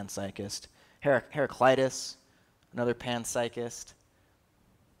he's a panpsychist. Heraclitus, another panpsychist,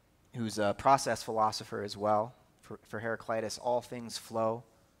 who's a process philosopher as well. For Heraclitus, all things flow,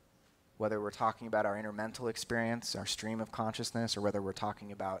 whether we're talking about our inner mental experience, our stream of consciousness, or whether we're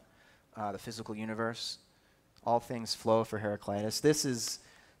talking about the physical universe. All things flow for Heraclitus. This is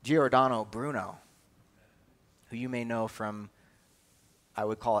Giordano Bruno, who you may know from, I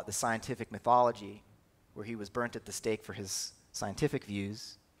would call it the scientific mythology, where he was burnt at the stake for his scientific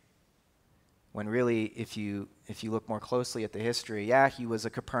views. When really, if you look more closely at the history, yeah, he was a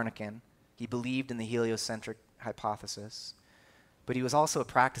Copernican. He believed in the heliocentric hypothesis, but he was also a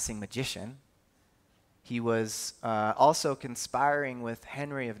practicing magician. He was also conspiring with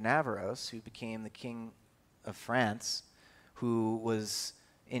Henry of Navarros, who became the king of France, who was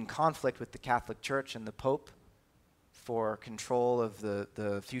in conflict with the Catholic Church and the Pope for control of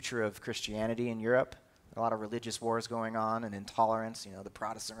the future of Christianity in Europe. A lot of religious wars going on and intolerance. The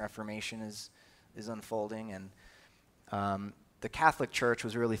Protestant Reformation is unfolding, and the Catholic Church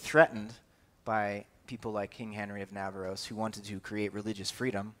was really threatened by people like King Henry of Navarros, who wanted to create religious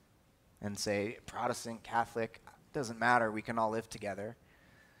freedom and say, Protestant, Catholic, doesn't matter, we can all live together.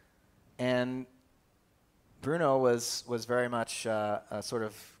 And Bruno was very much a sort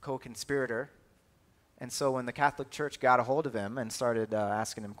of co-conspirator. And so when the Catholic Church got a hold of him and started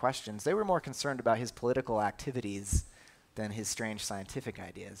asking him questions, they were more concerned about his political activities than his strange scientific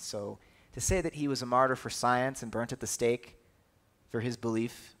ideas. So to say that he was a martyr for science and burnt at the stake for his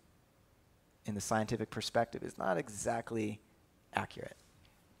belief in the scientific perspective is not exactly accurate.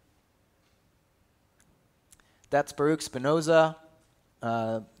 That's Baruch Spinoza,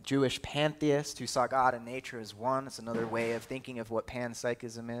 Jewish pantheist who saw God and nature as one. It's another way of thinking of what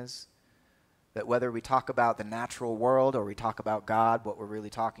panpsychism is. That whether we talk about the natural world or we talk about God, what we're really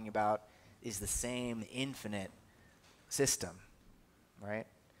talking about is the same infinite system, right?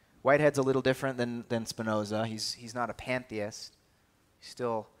 Whitehead's a little different than Spinoza. He's not a pantheist. He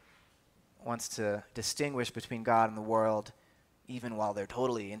still wants to distinguish between God and the world, even while they're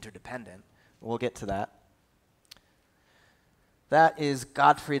totally interdependent. We'll get to that. That is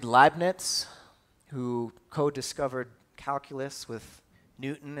Gottfried Leibniz, who co-discovered calculus with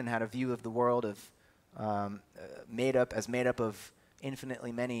Newton and had a view of the world of made up of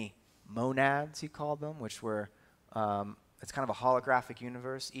infinitely many monads, he called them, which were it's kind of a holographic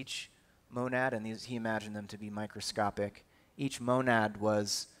universe. Each monad, and he imagined them to be microscopic. Each monad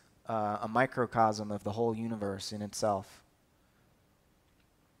was a microcosm of the whole universe in itself.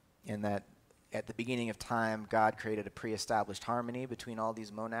 In that, at the beginning of time, God created a pre-established harmony between all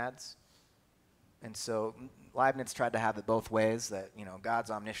these monads. And so Leibniz tried to have it both ways, that, you know, God's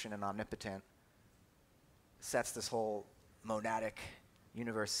omniscient and omnipotent, sets this whole monadic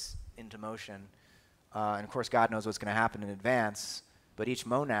universe into motion. And of course, God knows what's going to happen in advance, but each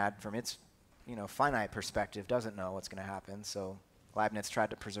monad, from its, you know, finite perspective, doesn't know what's going to happen. So Leibniz tried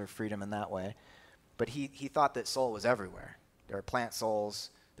to preserve freedom in that way. But he thought that soul was everywhere. There are plant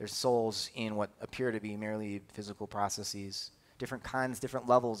souls. There's souls in what appear to be merely physical processes, different kinds, different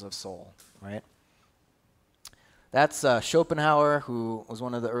levels of soul, right? That's Schopenhauer, who was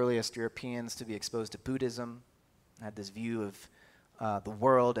one of the earliest Europeans to be exposed to Buddhism, had this view of the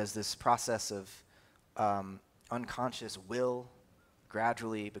world as this process of unconscious will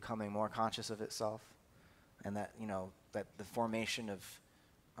gradually becoming more conscious of itself, and that, you know, that the formation of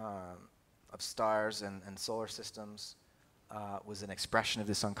stars and solar systems was an expression of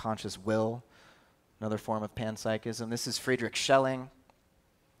this unconscious will, another form of panpsychism. This is Friedrich Schelling.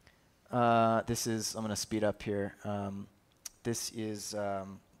 This is, I'm going to speed up here. This is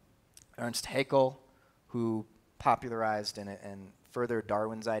Ernst Haeckel, who popularized and furthered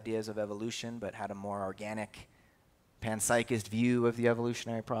Darwin's ideas of evolution, but had a more organic, panpsychist view of the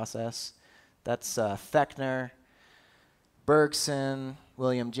evolutionary process. That's Fechner, Bergson,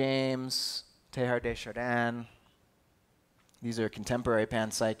 William James, Teilhard de Chardin. These are contemporary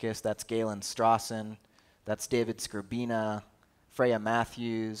panpsychists. That's Galen Strawson. That's David Skrbina, Freya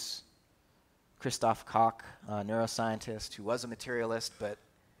Matthews, Christoph Koch, a neuroscientist who was a materialist, but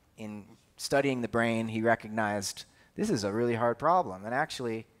in studying the brain, he recognized this is a really hard problem, and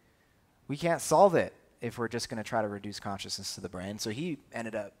actually, we can't solve it if we're just going to try to reduce consciousness to the brain. So he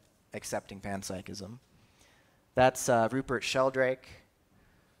ended up accepting panpsychism. That's Rupert Sheldrake.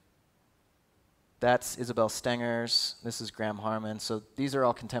 That's Isabel Stengers. This is Graham Harman. So these are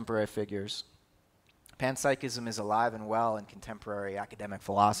all contemporary figures. Panpsychism is alive and well in contemporary academic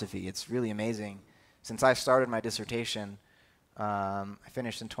philosophy. It's really amazing. Since I started my dissertation, I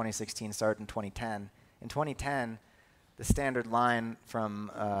finished in 2016, started in 2010. In 2010, the standard line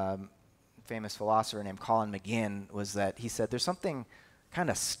from a famous philosopher named Colin McGinn was that he said there's something kind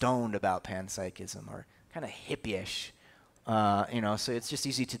of stoned about panpsychism, or kind of hippie-ish. So it's just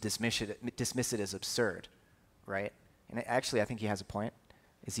easy to dismiss it as absurd, right? And actually, I think he has a point.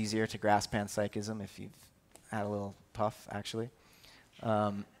 It's easier to grasp panpsychism if you've had a little puff, actually.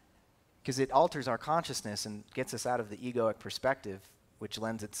 Because it alters our consciousness and gets us out of the egoic perspective, which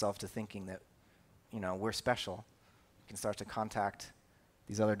lends itself to thinking that, you know, we're special. We can start to contact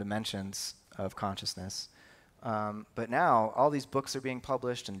these other dimensions of consciousness. But now, all these books are being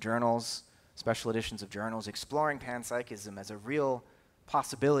published in journals, special editions of journals, exploring panpsychism as a real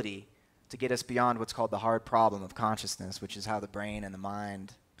possibility to get us beyond what's called the hard problem of consciousness, which is how the brain and the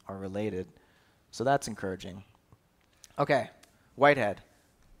mind are related. So that's encouraging. Okay, Whitehead.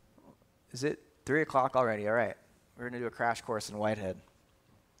 Is it 3 o'clock already? All right. We're going to do a crash course in Whitehead.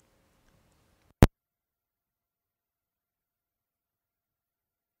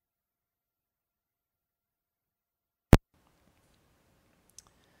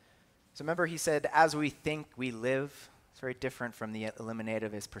 So remember, he said, as we think, we live. It's very different from the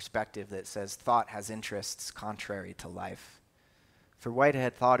eliminativist perspective that says thought has interests contrary to life. For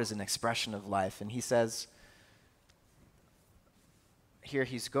Whitehead, thought is an expression of life. And he says, here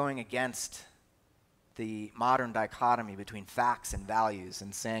he's going against the modern dichotomy between facts and values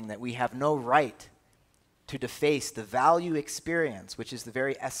and saying that we have no right to deface the value experience, which is the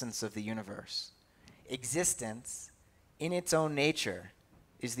very essence of the universe. Existence, in its own nature,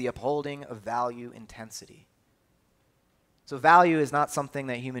 is the upholding of value intensity. So value is not something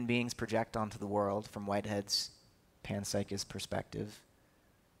that human beings project onto the world from Whitehead's panpsychist perspective.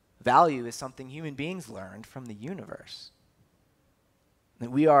 Value is something human beings learned from the universe.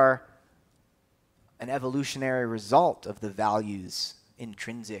 That we are an evolutionary result of the values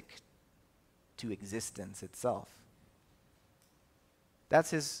intrinsic to existence itself. That's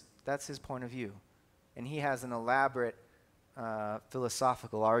his point of view. And he has an elaborate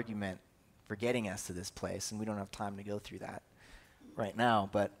philosophical argument for getting us to this place, and we don't have time to go through that right now,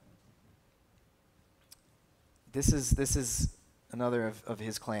 but this is another of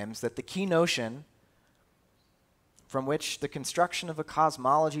his claims, that the key notion from which the construction of a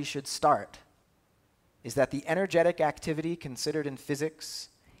cosmology should start is that the energetic activity considered in physics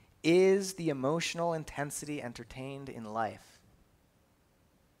is the emotional intensity entertained in life.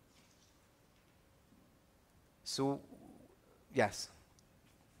 So, yes?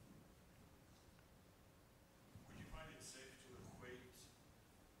 Would you find it safe to equate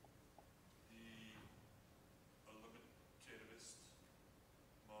the eliminativist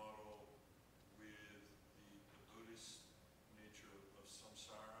model with the Buddhist nature of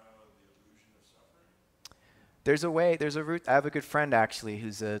samsara, the illusion of suffering? There's a route. I have a good friend actually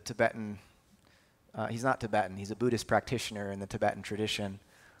who's a Tibetan, he's not Tibetan, he's a Buddhist practitioner in the Tibetan tradition,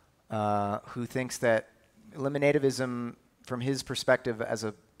 who thinks that eliminativism from his perspective as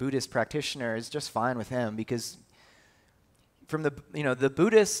a Buddhist practitioner is just fine with him, because from the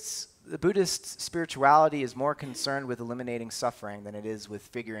Buddhist spirituality is more concerned with eliminating suffering than it is with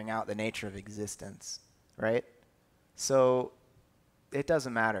figuring out the nature of existence, right? So it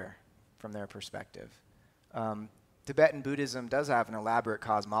doesn't matter from their perspective. Tibetan Buddhism does have an elaborate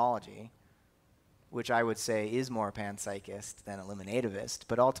cosmology, which I would say is more panpsychist than eliminativist,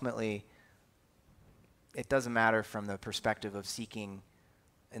 but ultimately it doesn't matter from the perspective of seeking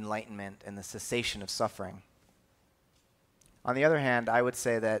enlightenment and the cessation of suffering. On the other hand, I would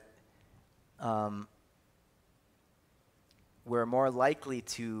say that we're more likely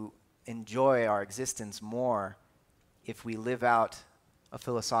to enjoy our existence more if we live out a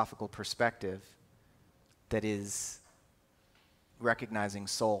philosophical perspective that is recognizing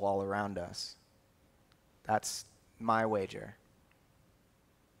soul all around us. That's my wager.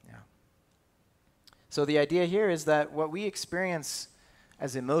 Yeah. So the idea here is that what we experience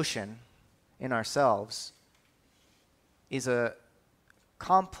as emotion in ourselves is a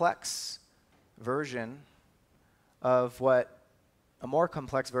complex version of a more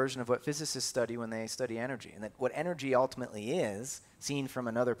complex version of what physicists study when they study energy. And that what energy ultimately is, seen from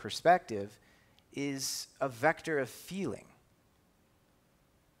another perspective, is a vector of feeling.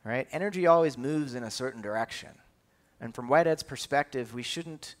 Right? Energy always moves in a certain direction. And from Whitehead's perspective, we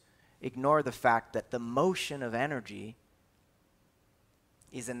shouldn't ignore the fact that the motion of energy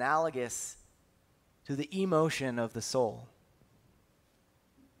is analogous to the emotion of the soul.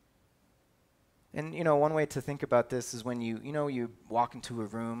 And one way to think about this is when you walk into a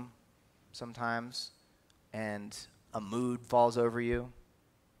room sometimes and a mood falls over you.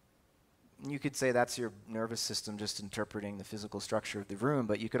 You could say that's your nervous system just interpreting the physical structure of the room,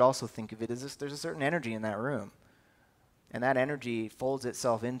 but you could also think of it as there's a certain energy in that room. And that energy folds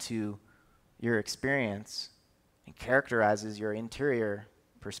itself into your experience and characterizes your interior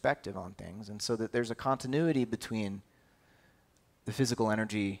perspective on things. And so that there's a continuity between the physical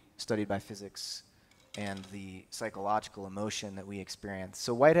energy studied by physics and the psychological emotion that we experience.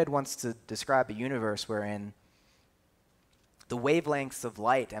 So Whitehead wants to describe a universe wherein the wavelengths of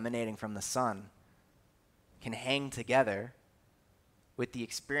light emanating from the sun can hang together with the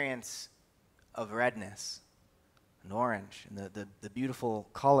experience of redness and orange and the beautiful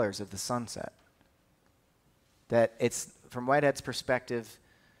colors of the sunset. That it's, from Whitehead's perspective,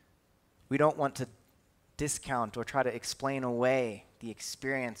 we don't want to discount or try to explain away the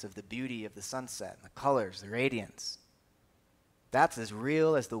experience of the beauty of the sunset, and the colors, the radiance. That's as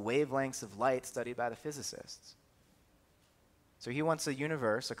real as the wavelengths of light studied by the physicists. So he wants a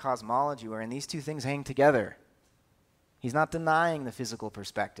universe, a cosmology, wherein these two things hang together. He's not denying the physical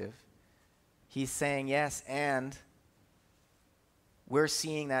perspective. He's saying, yes, and we're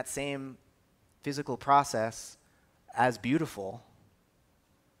seeing that same physical process as beautiful,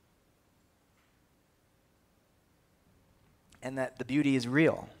 and that the beauty is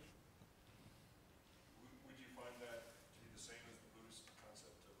real. Would you find that to be the same as the Buddhist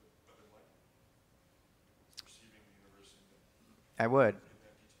concept of enlightenment? Perceiving the universe in I would. that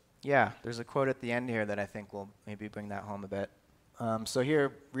detail? Yeah, there's a quote at the end here that I think will maybe bring that home a bit. So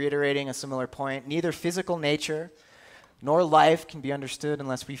here, reiterating a similar point, neither physical nature nor life can be understood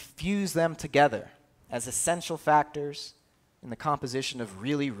unless we fuse them together as essential factors in the composition of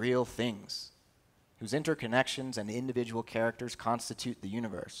really real things, whose interconnections and individual characters constitute the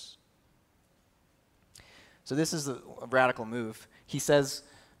universe. So this is a radical move. He says,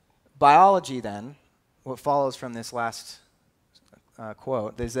 biology then, what follows from this last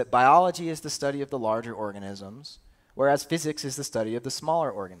quote, is that biology is the study of the larger organisms, whereas physics is the study of the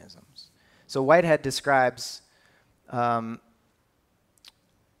smaller organisms. So Whitehead describes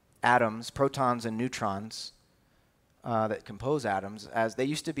atoms, protons and neutrons that compose atoms as they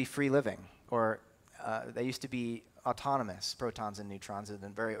used to be free living, or they used to be autonomous, protons and neutrons, at a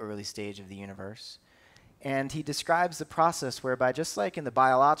very early stage of the universe. And he describes the process whereby, just like in the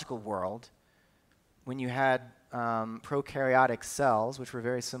biological world, when you had prokaryotic cells, which were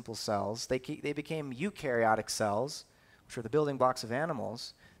very simple cells, they became eukaryotic cells, which are the building blocks of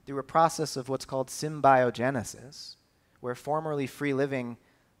animals, through a process of what's called symbiogenesis, where formerly free-living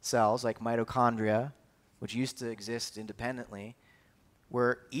cells, like mitochondria, which used to exist independently,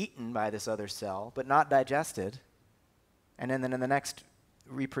 were eaten by this other cell, but not digested. And then in the next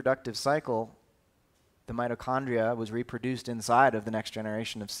reproductive cycle, the mitochondria was reproduced inside of the next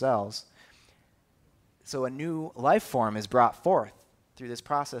generation of cells. So a new life form is brought forth through this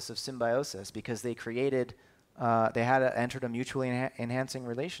process of symbiosis because they created, they had entered a mutually enhancing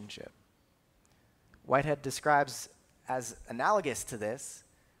relationship. Whitehead describes as analogous to this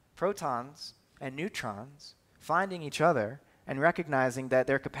protons and neutrons finding each other and recognizing that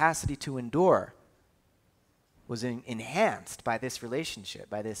their capacity to endure was enhanced by this relationship,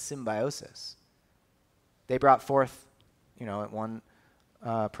 by this symbiosis. They brought forth, one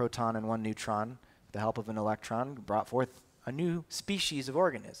proton and one neutron, with the help of an electron, brought forth a new species of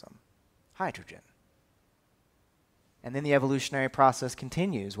organism, hydrogen. And then the evolutionary process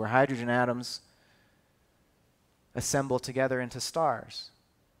continues, where hydrogen atoms assemble together into stars.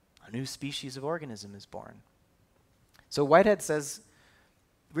 A new species of organism is born. So Whitehead says,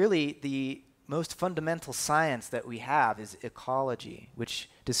 really, the most fundamental science that we have is ecology, which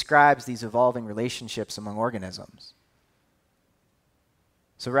describes these evolving relationships among organisms.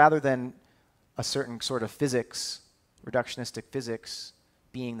 So rather than a certain sort of physics, reductionistic physics,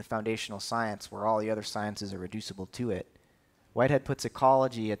 being the foundational science where all the other sciences are reducible to it, Whitehead puts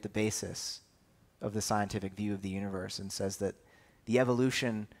ecology at the basis of the scientific view of the universe and says that the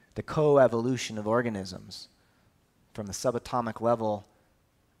evolution, the co-evolution of organisms from the subatomic level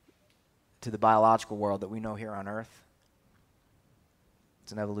to the biological world that we know here on Earth,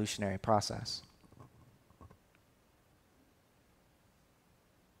 it's an evolutionary process.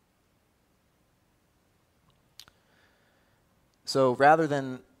 So rather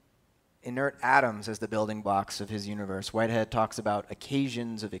than inert atoms as the building blocks of his universe, Whitehead talks about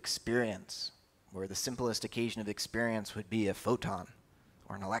occasions of experience, where the simplest occasion of experience would be a photon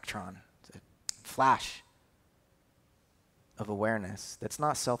or an electron. It's a flash of awareness that's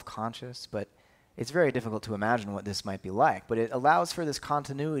not self-conscious, but it's very difficult to imagine what this might be like. But it allows for this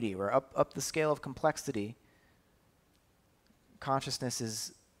continuity where up the scale of complexity, consciousness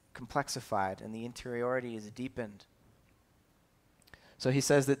is complexified and the interiority is deepened. So he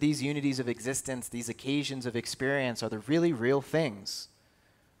says that these unities of existence, these occasions of experience, are the really real things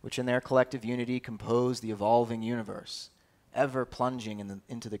which in their collective unity compose the evolving universe, ever plunging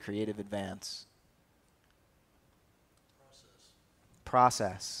into the creative advance.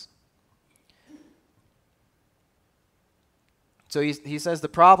 Process. So he says the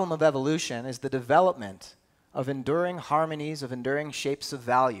problem of evolution is the development of enduring harmonies, of enduring shapes of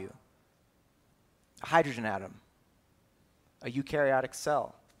value. A hydrogen atom, a eukaryotic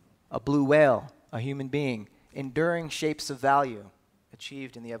cell, a blue whale, a human being, enduring shapes of value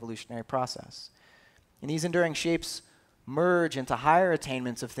achieved in the evolutionary process. And these enduring shapes merge into higher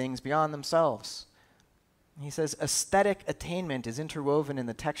attainments of things beyond themselves. He says aesthetic attainment is interwoven in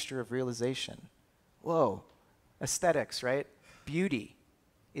the texture of realization. Whoa, aesthetics, right? Beauty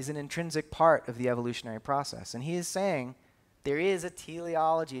is an intrinsic part of the evolutionary process. And he is saying there is a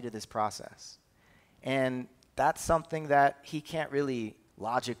teleology to this process. And that's something that he can't really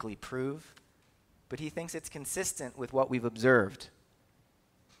logically prove, but he thinks it's consistent with what we've observed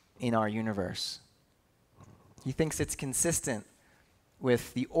in our universe. He thinks it's consistent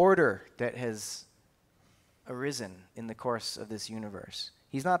with the order that has arisen in the course of this universe.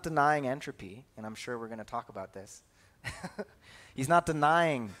 He's not denying entropy, and I'm sure we're going to talk about this. He's not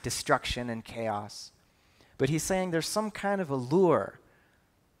denying destruction and chaos, but he's saying there's some kind of allure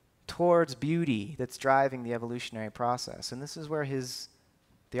towards beauty that's driving the evolutionary process. And this is where his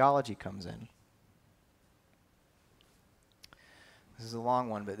theology comes in. This is a long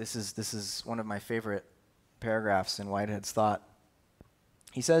one, but this is one of my favorite paragraphs in Whitehead's thought.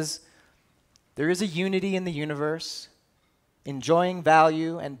 He says, there is a unity in the universe, enjoying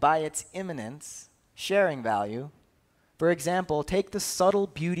value and by its immanence, sharing value. For example, take the subtle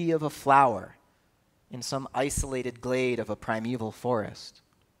beauty of a flower in some isolated glade of a primeval forest.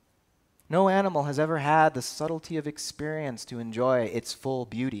 No animal has ever had the subtlety of experience to enjoy its full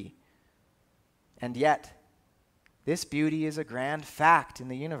beauty. And yet, this beauty is a grand fact in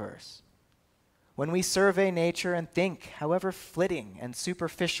the universe. When we survey nature and think, however flitting and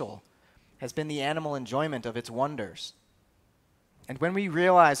superficial has been the animal enjoyment of its wonders, and when we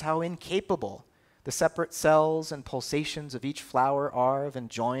realize how incapable the separate cells and pulsations of each flower are of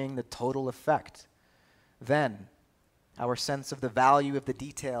enjoying the total effect, then our sense of the value of the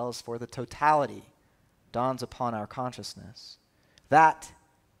details for the totality dawns upon our consciousness. That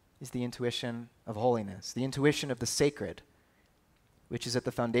is the intuition of holiness, the intuition of the sacred, which is at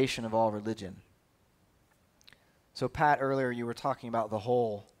the foundation of all religion. So Pat, earlier you were talking about the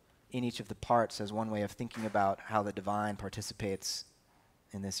whole in each of the parts as one way of thinking about how the divine participates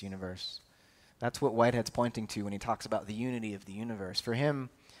in this universe. That's what Whitehead's pointing to when he talks about the unity of the universe. For him,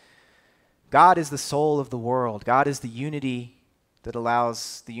 God is the soul of the world. God is the unity that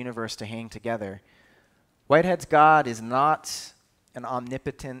allows the universe to hang together. Whitehead's God is not an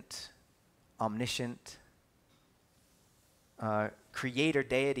omnipotent, omniscient creator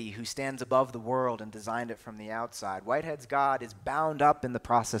deity who stands above the world and designed it from the outside. Whitehead's God is bound up in the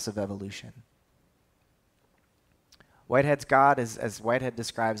process of evolution. Whitehead's God is, as Whitehead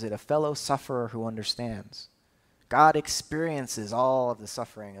describes it, a fellow sufferer who understands. God experiences all of the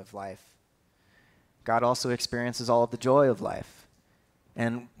suffering of life. God also experiences all of the joy of life.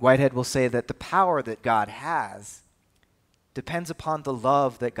 And Whitehead will say that the power that God has depends upon the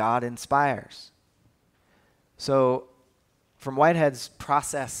love that God inspires. So, from Whitehead's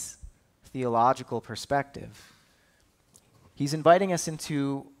process theological perspective, he's inviting us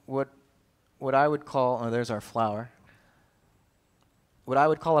into what I would call, there's our flower, what I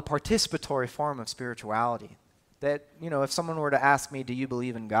would call a participatory form of spirituality. That, if someone were to ask me, do you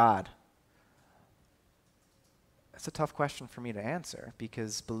believe in God? That's a tough question for me to answer,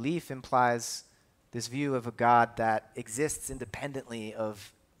 because belief implies this view of a God that exists independently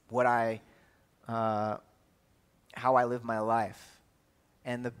of what how I live my life.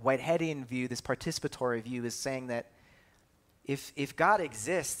 And the Whiteheadian view, this participatory view, is saying that if God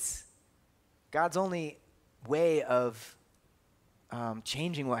exists, God's only way of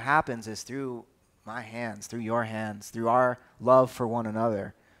changing what happens is through my hands, through your hands, through our love for one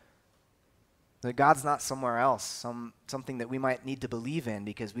another. That God's not somewhere else, something that we might need to believe in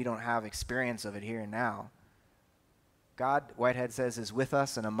because we don't have experience of it here and now. God, Whitehead says, is with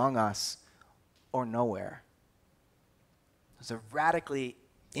us and among us or nowhere. It's a radically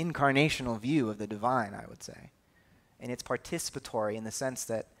incarnational view of the divine, I would say. And it's participatory in the sense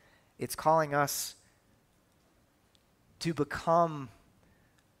that it's calling us to become,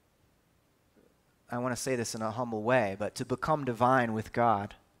 I want to say this in a humble way, but to become divine with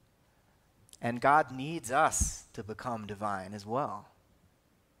God. And God needs us to become divine as well.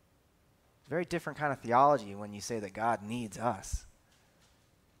 Very different kind of theology when you say that God needs us.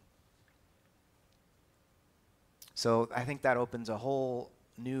 So I think that opens a whole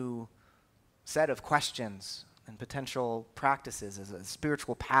new set of questions and potential practices as a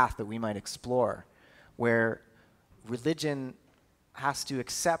spiritual path that we might explore, where religion has to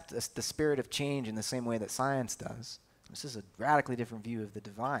accept the spirit of change in the same way that science does. This is a radically different view of the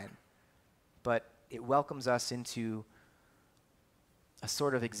divine, but it welcomes us into a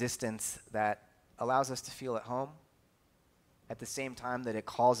sort of existence that allows us to feel at home at the same time that it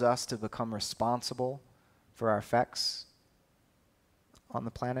calls us to become responsible for our effects on the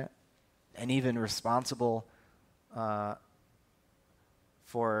planet, and even responsible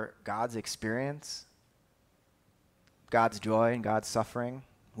for God's experience, God's joy and God's suffering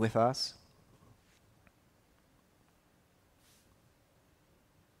with us.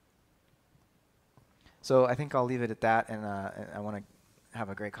 So I think I'll leave it at that, and I want to have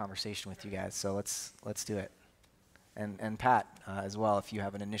a great conversation with you guys. So let's do it, and Pat as well, if you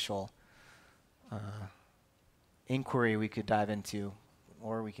have an initial inquiry we could dive into,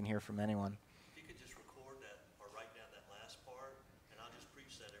 or we can hear from anyone. If you could just record that or write down that last part, and I'll just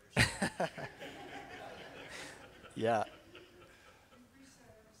preach that every Sunday. Yeah.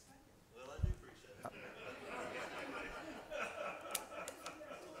 Well, I do preach that.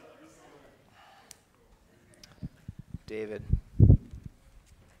 David.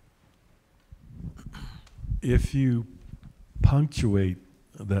 If you punctuate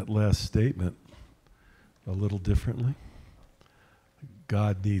that last statement a little differently.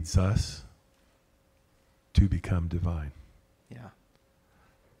 God needs us to become divine. Yeah.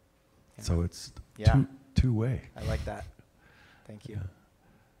 So it's Yeah. two-way. I like that. Thank you.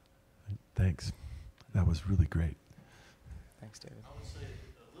 Yeah. Thanks. That was really great. Thanks, David. I would say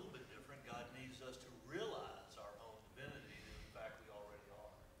a little bit different. God needs us to realize our own divinity, and in fact we already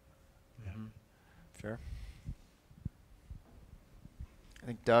are. Yeah. Mm-hmm. Sure. I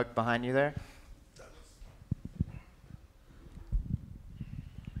think Doug behind you there.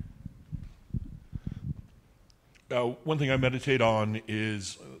 One thing I meditate on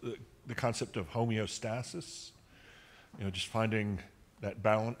is the concept of homeostasis. You know, just finding that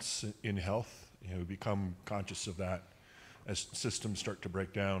balance in health. You know, become conscious of that as systems start to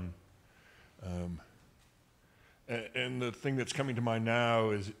break down. And the thing that's coming to mind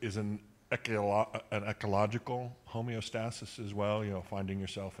now is an ecological homeostasis as well. You know, finding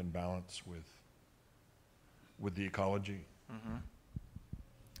yourself in balance with the ecology. Mm-hmm.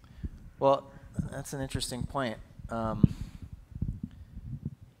 Well, that's an interesting point.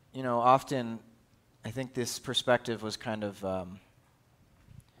 You know, often I think this perspective was kind of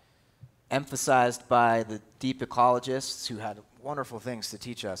emphasized by the deep ecologists who had wonderful things to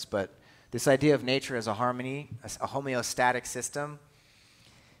teach us, but this idea of nature as a harmony, a homeostatic system,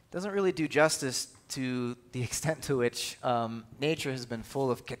 doesn't really do justice to the extent to which nature has been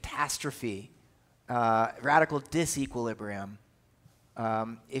full of catastrophe, radical disequilibrium.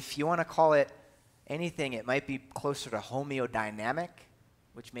 If you want to call it anything, it might be closer to homeodynamic,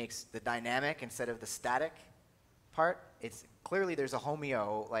 which makes the dynamic instead of the static part. It's clearly there's a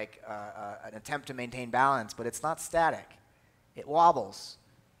homeo, like an attempt to maintain balance, but it's not static. It wobbles.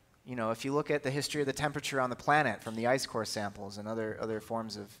 You know, if you look at the history of the temperature on the planet from the ice core samples and other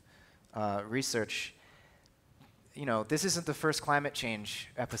forms of research, you know, this isn't the first climate change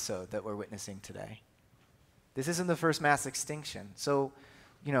episode that we're witnessing today. This isn't the first mass extinction. So,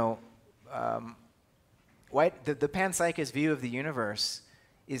 you know, the panpsychist view of the universe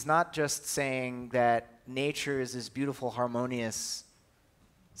is not just saying that nature is this beautiful, harmonious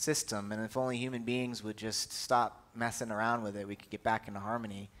system, and if only human beings would just stop messing around with it, we could get back into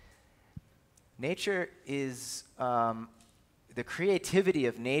harmony. Nature is, the creativity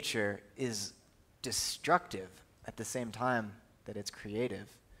of nature is destructive at the same time that it's creative.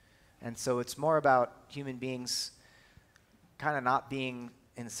 And so it's more about human beings kind of not being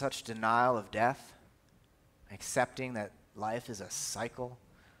in such denial of death, accepting that life is a cycle,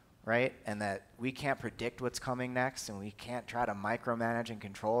 right? And that we can't predict what's coming next, and we can't try to micromanage and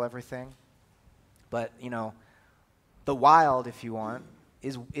control everything. But, you know, the wild, if you want,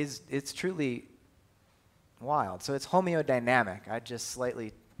 it's truly wild. So it's homeodynamic. I'd just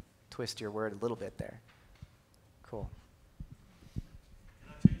slightly twist your word a little bit there. Cool.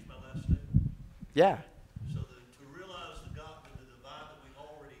 Can I change my last statement? Yeah. So to realize the divine that we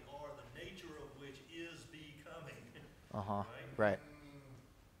already are, the nature of which is becoming. Uh-huh. Right.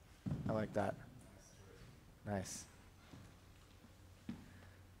 I like that. Nice.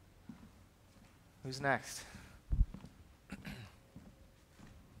 Who's next?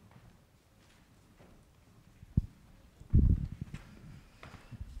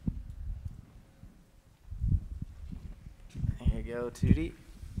 Here you go, Tootie.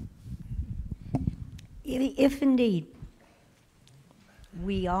 If indeed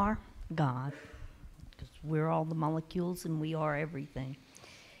we are God, because we're all the molecules and we are everything,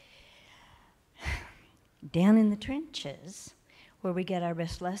 down in the trenches where we get our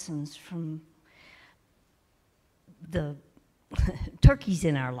best lessons from the turkeys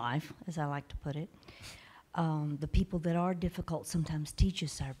in our life, as I like to put it, the people that are difficult sometimes teach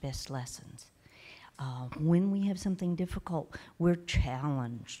us our best lessons. When we have something difficult, we're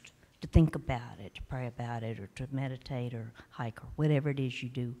challenged to think about it, to pray about it, or to meditate or hike or whatever it is you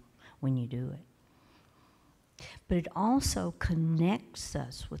do when you do it. But it also connects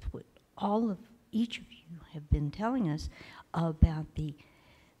us with what each of you have been telling us about the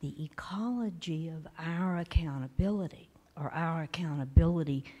ecology of our accountability, or our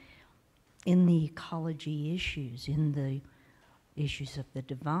accountability in the ecology issues, in the issues of the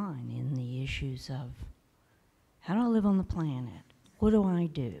divine, in the issues of how do I live on the planet? What do I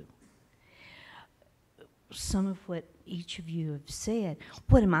do? Some of what each of you have said,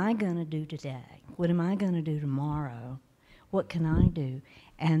 what am I going to do today? What am I going to do tomorrow? What can I do?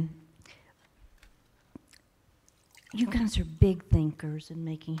 And you guys are big thinkers and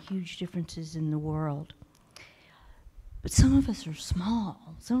making huge differences in the world. But some of us are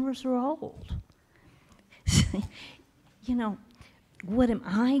small. Some of us are old. You know, what am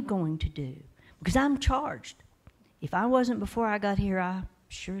I going to do? Because I'm charged. If I wasn't before I got here, I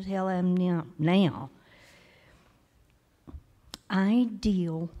sure as hell am now. I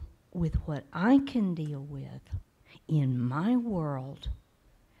deal with what I can deal with in my world.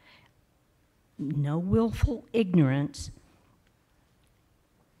 No willful ignorance.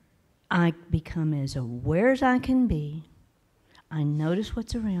 I become as aware as I can be. I notice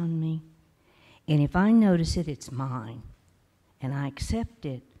what's around me. And if I notice it, it's mine. And I accept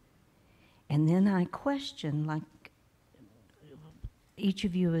it. And then I question, like each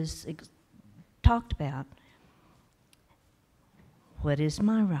of you has talked about, what is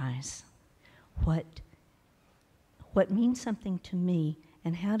my rise? What means something to me,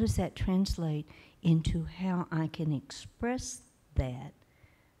 and how does that translate into how I can express that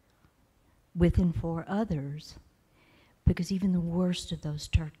with and for others? Because even the worst of those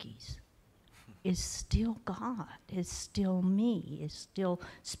turkeys is still God, is still me, is still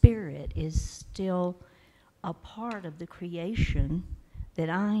spirit, is still a part of the creation that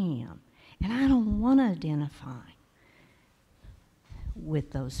I am. And I don't want to identify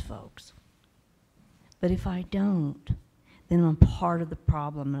with those folks. But if I don't, then I'm part of the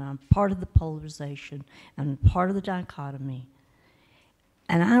problem, and I'm part of the polarization, and I'm part of the dichotomy.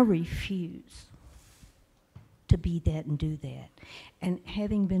 And I refuse to be that and do that. And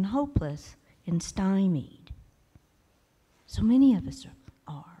having been hopeless and stymied, so many of us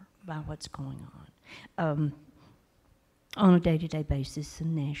are by what's going on a day-to-day basis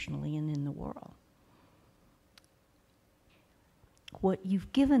and nationally and in the world. What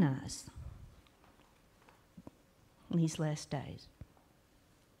you've given us in these last days,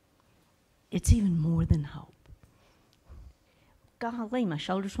 it's even more than hope. Golly, my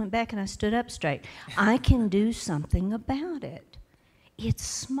shoulders went back and I stood up straight. I can do something about it. It's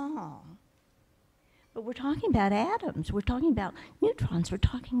small. But we're talking about atoms, we're talking about neutrons, we're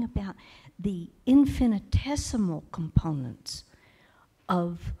talking about the infinitesimal components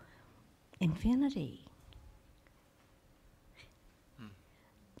of infinity.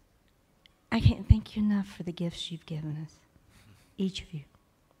 I can't thank you enough for the gifts you've given us, each of you.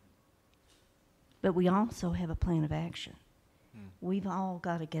 But we also have a plan of action. We've all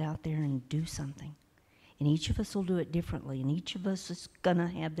got to get out there and do something. And each of us will do it differently, and each of us is going to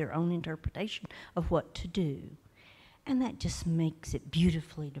have their own interpretation of what to do. And that just makes it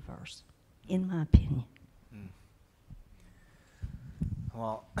beautifully diverse, in my opinion.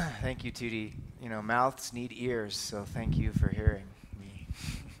 Well, thank you, Tootie. You know, mouths need ears, so thank you for hearing me.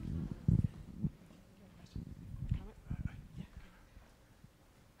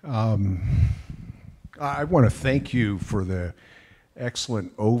 I want to thank you for the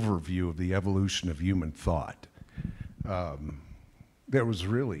excellent overview of the evolution of human thought. That was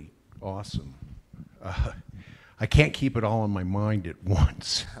really awesome. I can't keep it all in my mind at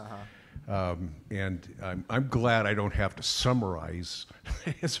once. And I'm glad I don't have to summarize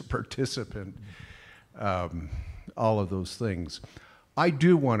as a participant all of those things. I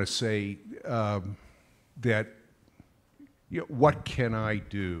do want to say that what can I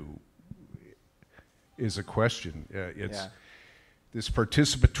do is a question. It's this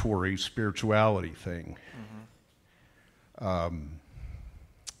participatory spirituality thing. And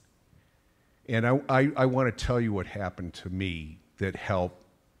I want to tell you what happened to me that helped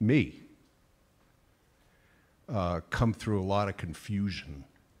me come through a lot of confusion.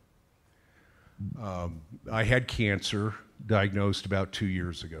 I had cancer diagnosed about 2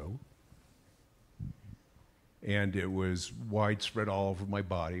 years ago. And it was widespread all over my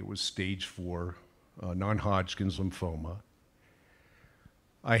body. It was stage 4 non-Hodgkin's lymphoma.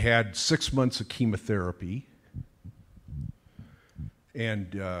 I had 6 months of chemotherapy,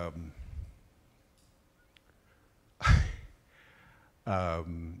 and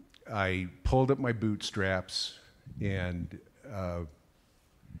I pulled up my bootstraps, and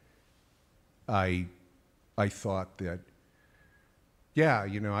I thought that, yeah,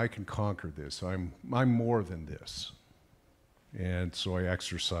 you know, I can conquer this. I'm more than this. And so I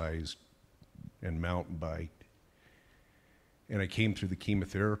exercised and mountain biked. And I came through the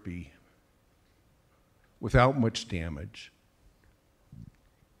chemotherapy without much damage.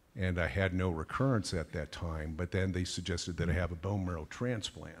 And I had no recurrence at that time, but then they suggested that I have a bone marrow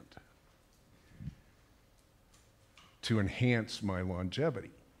transplant to enhance my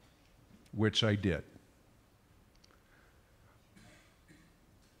longevity, which I did.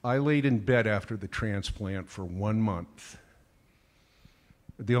 I laid in bed after the transplant for 1 month.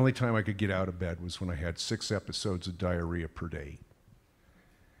 The only time I could get out of bed was when I had 6 episodes of diarrhea per day.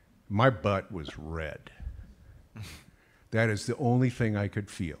 My butt was red. That is the only thing I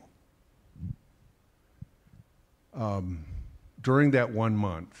could feel. During that 1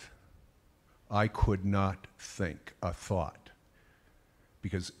 month, I could not think a thought.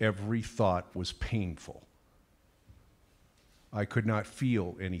 because every thought was painful. I could not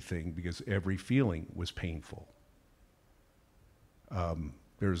feel anything because every feeling was painful.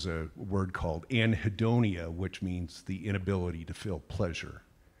 There's a word called anhedonia, which means the inability to feel pleasure.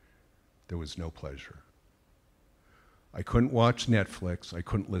 There was no pleasure. I couldn't watch Netflix. I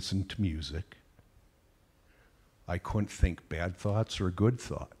couldn't listen to music. I couldn't think bad thoughts or good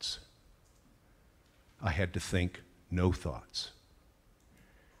thoughts. I had to think no thoughts.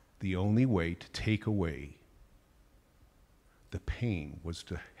 The only way to take away the pain was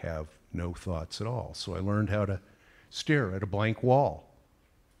to have no thoughts at all. So I learned how to stare at a blank wall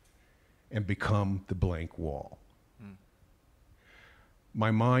and become the blank wall.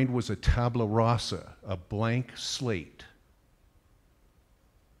 My mind was a tabula rasa, a blank slate.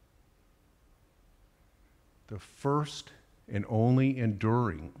 The first and only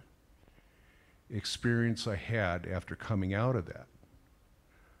enduring experience I had after coming out of that,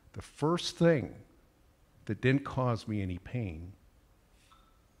 the first thing that didn't cause me any pain,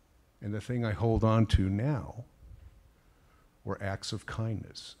 and the thing I hold on to now, were acts of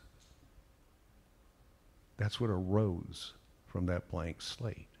kindness. That's what arose from that blank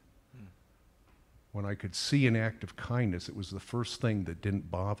slate. When I could see an act of kindness, it was the first thing that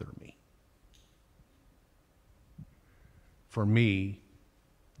didn't bother me. For me,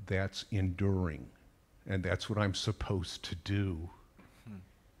 that's enduring, and that's what I'm supposed to do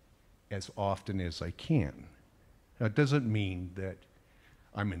as often as I can. Now, it doesn't mean that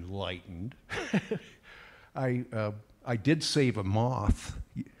I'm enlightened. I did save a moth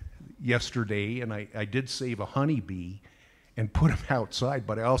yesterday, and I did save a honeybee and put him outside,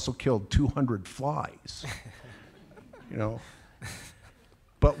 but I also killed 200 flies, you know.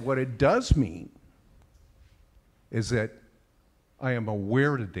 But what it does mean is that I am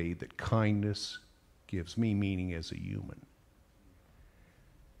aware today that kindness gives me meaning as a human.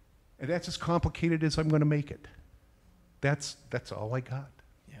 And that's as complicated as I'm going to make it. That's all I got.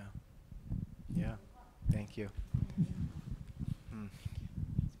 Yeah. Yeah. Thank you.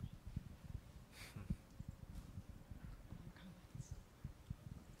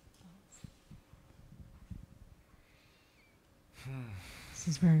 This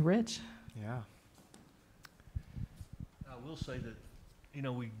is very rich. Yeah. I will say that, you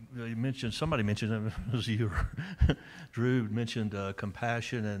know, somebody mentioned, it was you, Drew mentioned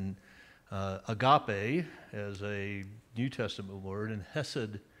compassion and agape as a New Testament word and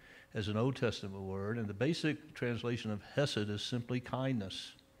hesed as an Old Testament word. And the basic translation of hesed is simply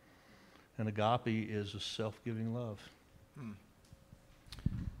kindness. And agape is a self-giving love.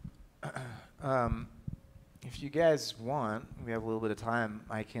 If you guys want, we have a little bit of time,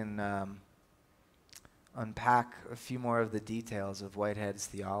 I can unpack a few more of the details of Whitehead's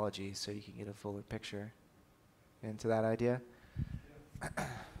theology so you can get a fuller picture into that idea.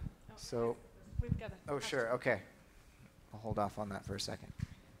 So, We've got oh sure, okay. I'll hold off on that for a second.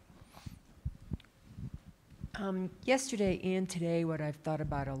 Yesterday and today, what I've thought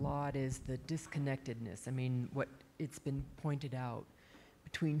about a lot is the disconnectedness. I mean, what it's been pointed out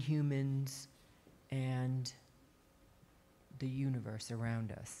between humans and the universe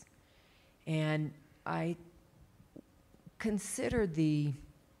around us. And I consider the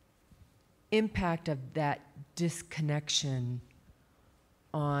impact of that disconnection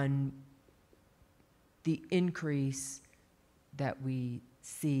on the increase that we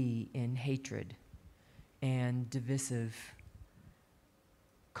see in hatred and divisive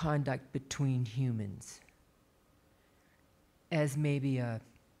conduct between humans as maybe a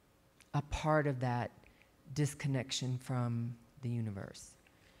part of that disconnection from the universe.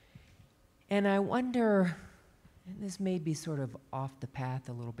 And I wonder, and this may be sort of off the path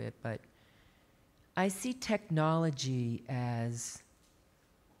a little bit, but I see technology as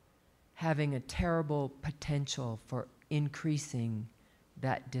having a terrible potential for increasing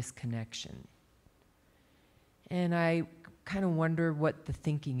that disconnection. And I kind of wonder what the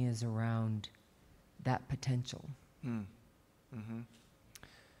thinking is around that potential.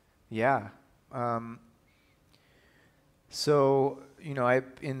 Yeah. So, you know,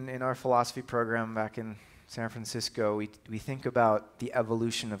 in our philosophy program back in San Francisco, we think about the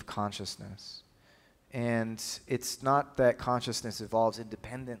evolution of consciousness. And it's not that consciousness evolves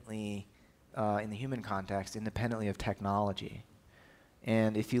independently in the human context, independently of technology.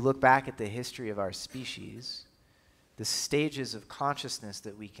 And if you look back at the history of our species, the stages of consciousness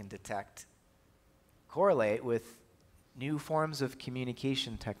that we can detect correlate with new forms of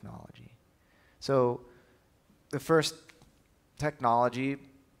communication technology. So the first technology,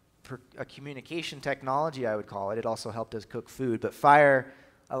 a communication technology I would call it, it also helped us cook food, but fire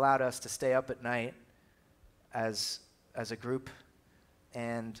allowed us to stay up at night as a group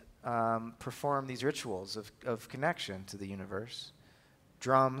and perform these rituals of connection to the universe.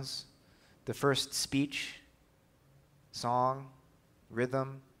 Drums, the first speech, song,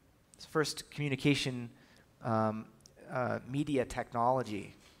 rhythm, it's the first communication media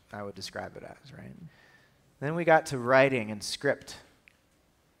technology, I would describe it as, right? Then we got to writing and script,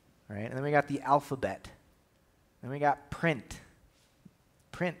 right? And then we got the alphabet. Then we got print,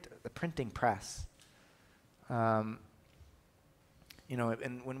 the printing press. And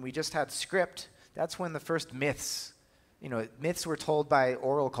when we just had script, that's when the first myths, myths were told by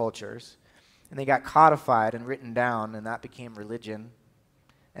oral cultures, and they got codified and written down, and that became religion.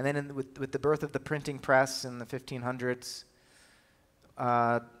 And then with the birth of the printing press in the 1500s,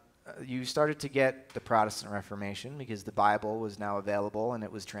 you started to get the Protestant Reformation because the Bible was now available, and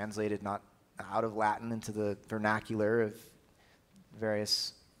it was translated not out of Latin into the vernacular of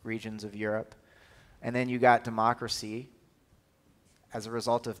various regions of Europe. And then you got democracy as a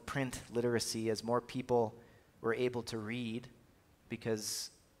result of print literacy, as more people were able to read because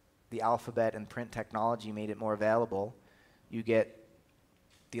the alphabet and print technology made it more available. You get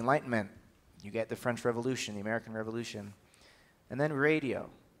the Enlightenment, you get the French Revolution, the American Revolution, and then radio,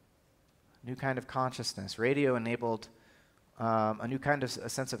 new kind of consciousness. Radio enabled a new kind of a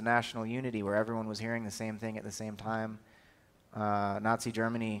sense of national unity where everyone was hearing the same thing at the same time. Nazi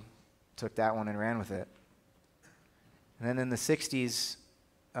Germany took that one and ran with it. And then in the 60s,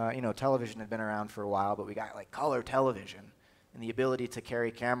 television had been around for a while, but we got like color television and the ability to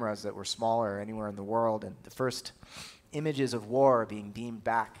carry cameras that were smaller anywhere in the world, and the first images of war being beamed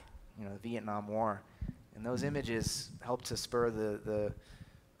back, the Vietnam War. And those images helped to spur the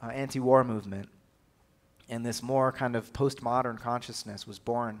anti-war movement. And this more kind of postmodern consciousness was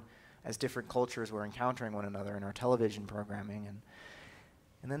born as different cultures were encountering one another in our television programming.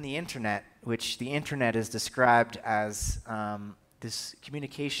 And then the internet, which the internet is described as this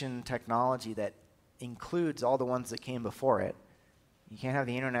communication technology that includes all the ones that came before it. You can't have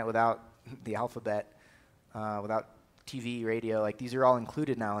the internet without the alphabet, without TV, radio. Like, these are all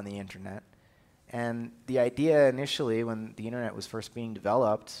included now in the internet. And the idea initially, when the internet was first being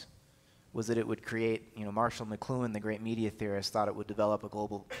developed, was that it would create, Marshall McLuhan, the great media theorist, thought it would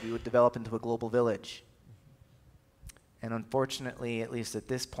we would develop into a global village. And unfortunately, at least at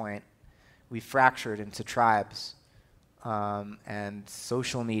this point, we fractured into tribes. And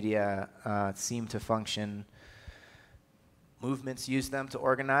social media seem to function. Movements use them to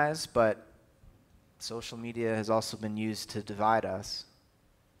organize, but social media has also been used to divide us.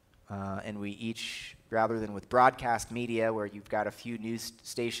 And we each, rather than with broadcast media, where you've got a few news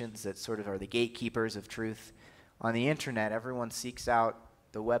stations that sort of are the gatekeepers of truth, on the internet, everyone seeks out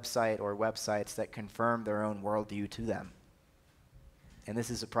the website or websites that confirm their own worldview to them. And this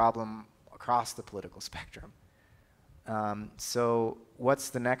is a problem across the political spectrum. So what's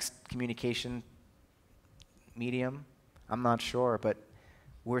the next communication medium? I'm not sure, but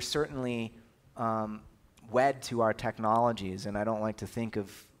we're certainly wed to our technologies, and I don't like to think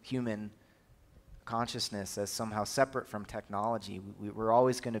of human consciousness as somehow separate from technology. We're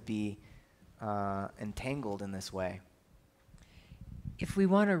always going to be entangled in this way. If we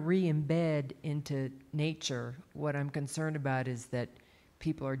want to re-embed into nature, what I'm concerned about is that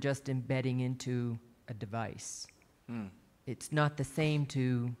people are just embedding into a device. It's not the same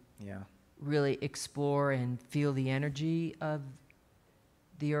to really explore and feel the energy of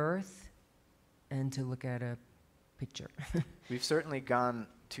the earth and to look at a picture. We've certainly gone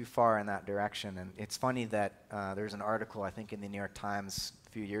too far in that direction, and it's funny that there's an article, I think, in the New York Times a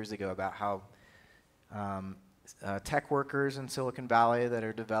few years ago about how tech workers in Silicon Valley that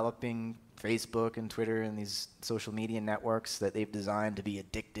are developing Facebook and Twitter and these social media networks that they've designed to be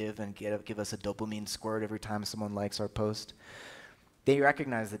addictive and give us a dopamine squirt every time someone likes our post. They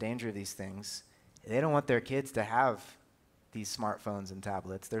recognize the danger of these things. They don't want their kids to have these smartphones and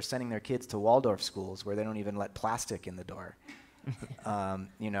tablets. They're sending their kids to Waldorf schools where they don't even let plastic in the door.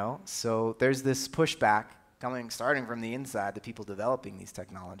 So there's this pushback starting from the inside, the people developing these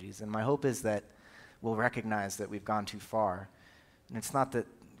technologies. And my hope is that we'll recognize that we've gone too far. And it's not that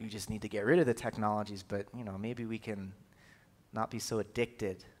you just need to get rid of the technologies, but maybe we can not be so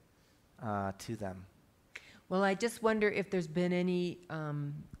addicted to them. Well, I just wonder if there's been any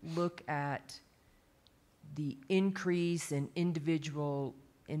look at the increase in individual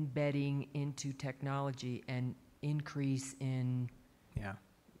embedding into technology and increase in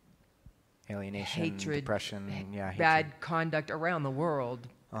alienation, hatred, depression, bad hatred. conduct around the world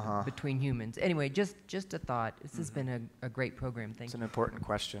between humans. Anyway, just a thought. This has been a great program. Thank It's you. an important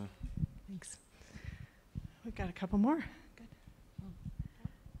question. Thanks. We've got a couple more.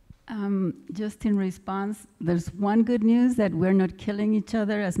 Just in response, there's one good news that we're not killing each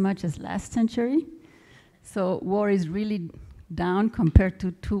other as much as last century. So war is really down compared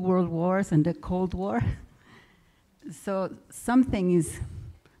to 2 world wars and the Cold War. So something is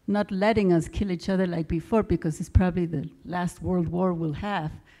not letting us kill each other like before, because it's probably the last world war we'll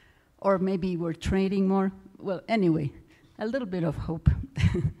have. Or maybe we're trading more. Well, anyway, a little bit of hope.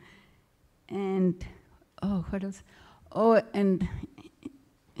 And, oh, what else? Oh, and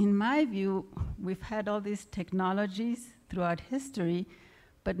in my view, we've had all these technologies throughout history,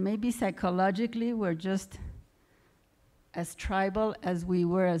 but maybe psychologically we're just as tribal as we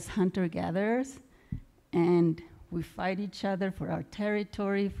were as hunter-gatherers, and we fight each other for our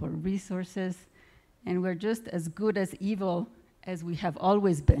territory, for resources, and we're just as good as evil as we have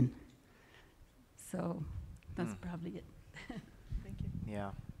always been. So that's probably it. Thank you.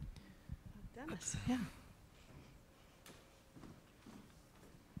 Yeah. Dennis, yeah.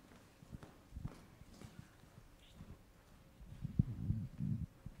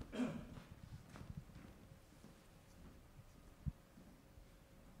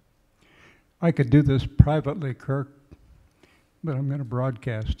 I could do this privately, Kirk, but I'm going to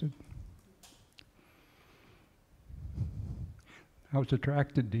broadcast it. I was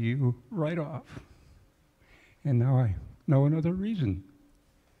attracted to you right off, and now I know another reason.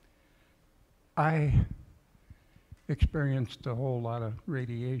 I experienced a whole lot of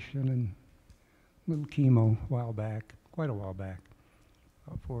radiation and little chemo quite a while back,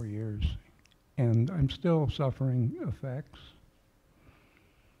 about 4 years, and I'm still suffering effects.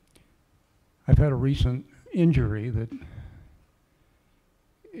 I've had a recent injury that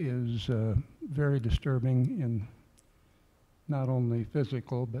is very disturbing in not only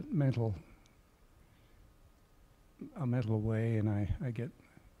physical but a mental way, and I get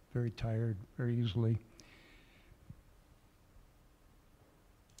very tired very easily.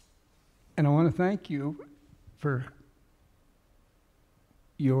 And I want to thank you for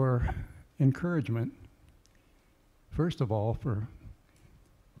your encouragement, first of all, for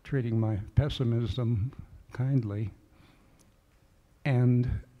treating my pessimism kindly, and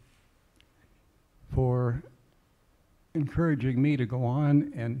for encouraging me to go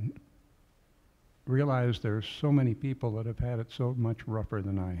on and realize there's so many people that have had it so much rougher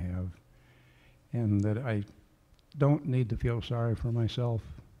than I have, and that I don't need to feel sorry for myself.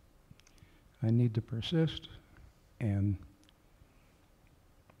 I need to persist and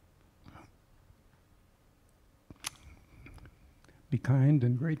be kind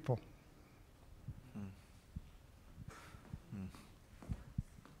and grateful.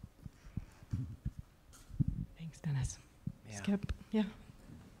 Thanks, Dennis. Yeah. Skip, yeah.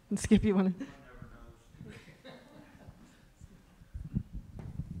 And Skip, you want to?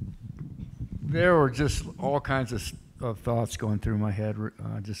 There were just all kinds of thoughts going through my head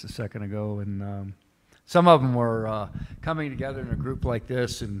just a second ago, and some of them were coming together in a group like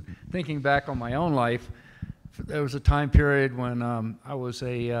this, and thinking back on my own life. There was a time period when I was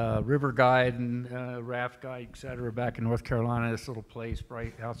a river guide and raft guide, et cetera, back in North Carolina, this little place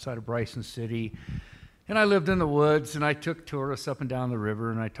right outside of Bryson City. And I lived in the woods, and I took tourists up and down the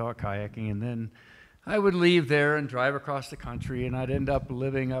river, and I taught kayaking. And then I would leave there and drive across the country, and I'd end up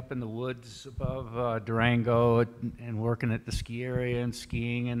living up in the woods above Durango and working at the ski area and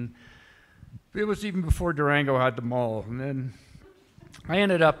skiing. And it was even before Durango had the mall. And then I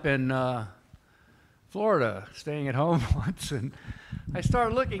ended up in Florida, staying at home once, and I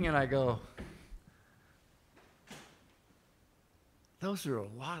start looking and I go, there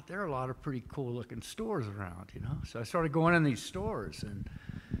are a lot of pretty cool looking stores around, you know? So I started going in these stores, and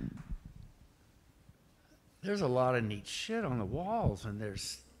there's a lot of neat shit on the walls, and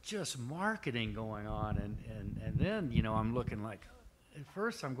there's just marketing going on, and then, you know, I'm looking like, at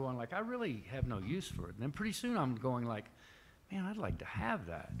first I'm going like, I really have no use for it. And then pretty soon I'm going like, man, I'd like to have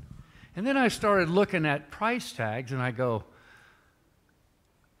that. And then I started looking at price tags, and I go,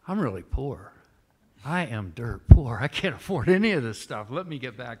 I'm really poor. I am dirt poor. I can't afford any of this stuff. Let me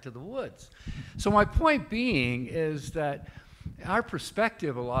get back to the woods. So my point being is that our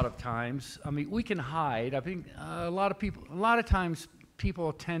perspective a lot of times, I mean, we can hide. I think a lot of times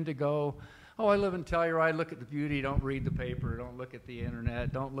people tend to go, oh, I live in Telluride, look at the beauty, don't read the paper, don't look at the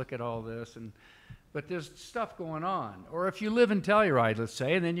internet, don't look at all this. But there's stuff going on. Or if you live in Telluride, let's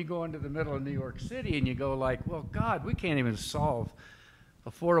say, and then you go into the middle of New York City and you go like, well, God, we can't even solve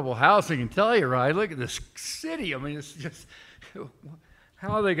affordable housing in Telluride. Look at this city. I mean, it's just,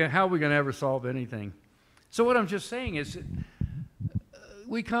 how are we going to ever solve anything? So what I'm just saying is that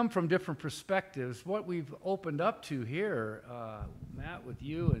we come from different perspectives. What we've opened up to here, Matt, with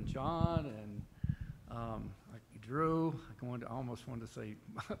you and John, and Drew, I almost wanted to say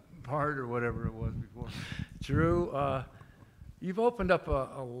Bart or whatever it was before. Drew, you've opened up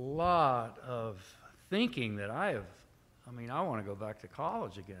a lot of thinking that I want to go back to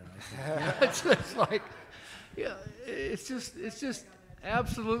college again. I think. It's just like, yeah, it's just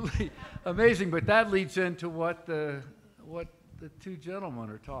absolutely amazing. But that leads into what the two gentlemen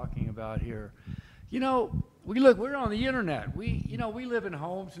are talking about here. You know, we're on the internet. We live in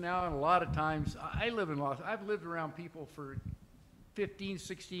homes now, and a lot of times, I've lived around people for 15,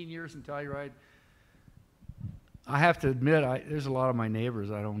 16 years in Telluride. I have to admit, there's a lot of my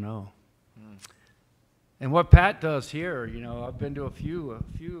neighbors I don't know. And what Pat does here, I've been to a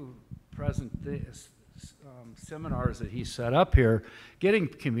few seminars that he set up here, getting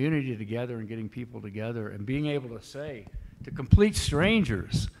community together and getting people together and being able to say to complete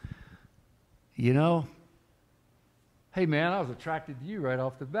strangers, hey man, I was attracted to you right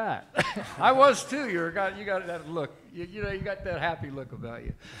off the bat. I was too. You got that look. You got that happy look about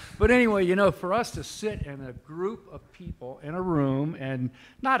you. But anyway, for us to sit in a group of people in a room, and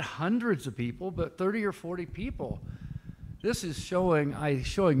not hundreds of people, but 30 or 40 people, this is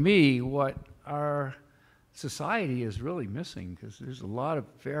showing me what our society is really missing, because there's a lot of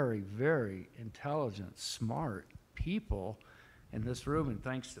very, very intelligent, smart people in this room, and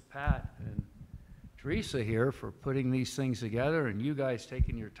thanks to Pat and Teresa here for putting these things together, and you guys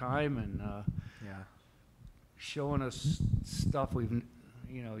taking your time and showing us stuff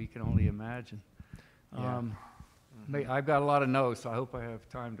you can only imagine. I've got a lot of notes, so I hope I have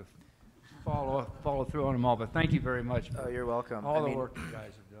time to follow through on them all. But thank you very much. Oh, you're welcome. All the work you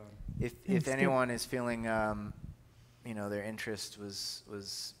guys have done. If anyone is feeling, their interest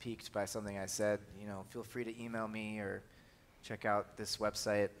was piqued by something I said, feel free to email me or check out this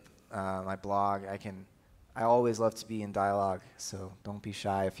website. My blog. I always love to be in dialogue, so don't be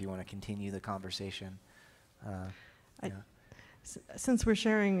shy if you want to continue the conversation. Since we're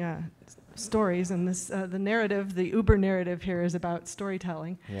sharing stories, and this the narrative, the Uber narrative here is about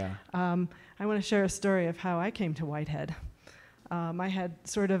storytelling. Yeah. I want to share a story of how I came to Whitehead. I had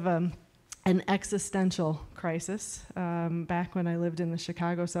sort of an existential crisis back when I lived in the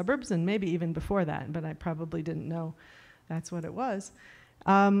Chicago suburbs, and maybe even before that, but I probably didn't know that's what it was.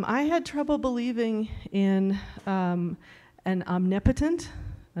 I had trouble believing in an omnipotent,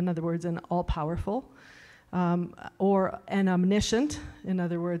 in other words, an all-powerful, or an omniscient, in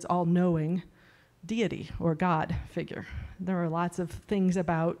other words, all-knowing deity or God figure. There are lots of things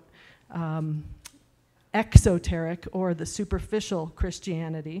about exoteric or the superficial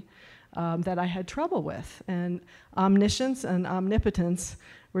Christianity that I had trouble with, and omniscience and omnipotence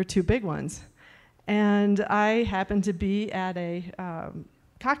were two big ones. And I happened to be at a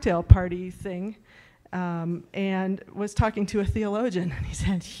cocktail party thing and was talking to a theologian, and he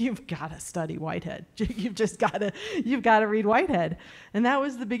said, "You've got to study Whitehead. You've got to read Whitehead." And that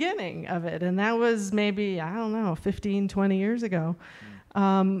was the beginning of it. And that was maybe, 15, 20 years ago.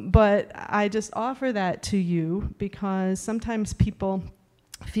 But I just offer that to you because sometimes people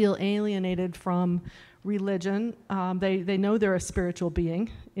feel alienated from religion. They know they're a spiritual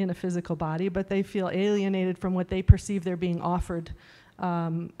being in a physical body, but they feel alienated from what they perceive they're being offered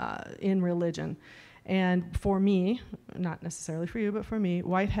in religion. And for me, not necessarily for you, but for me,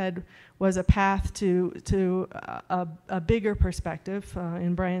 Whitehead was a path to a bigger perspective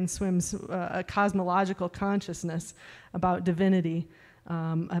in Brian Swimm's a cosmological consciousness about divinity,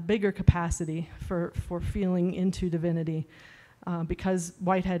 a bigger capacity for feeling into divinity. Because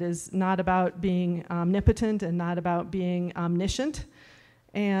Whitehead is not about being omnipotent and not about being omniscient.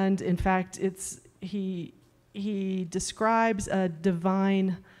 And in fact, he describes a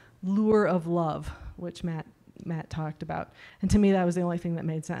divine lure of love, which Matt talked about. And to me, that was the only thing that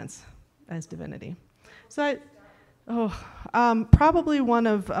made sense as divinity. So probably one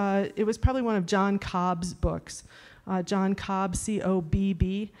of John Cobb's books. John Cobb,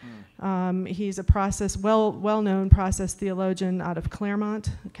 C-O-B-B. He's a well-known process theologian out of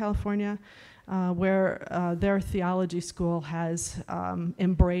Claremont, California, where their theology school has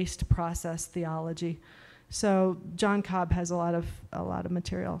embraced process theology. So John Cobb has a lot of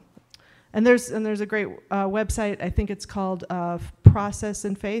material, and there's a great website. I think it's called Process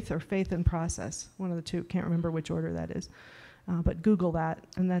and Faith, or Faith and Process, one of the two. Can't remember which order that is, but Google that,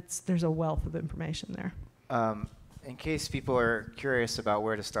 and there's a wealth of information there. In case people are curious about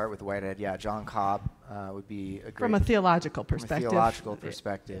where to start with Whitehead, John Cobb would be a great... From a theological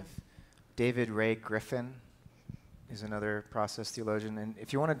perspective. David Ray Griffin is another process theologian. And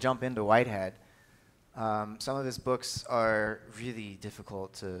if you want to jump into Whitehead, some of his books are really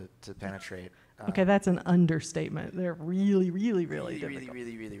difficult to penetrate. Okay, that's an understatement. They're really, really, really difficult.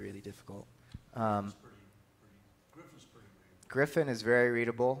 Really difficult. Griffin is very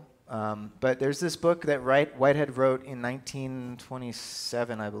readable. But there's this book that Whitehead wrote in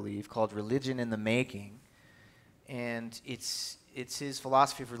 1927, I believe, called Religion in the Making. And it's his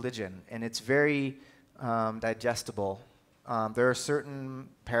philosophy of religion, and it's very digestible. There are certain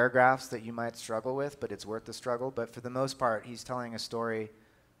paragraphs that you might struggle with, but it's worth the struggle. But for the most part, he's telling a story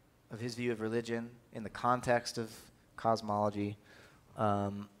of his view of religion in the context of cosmology.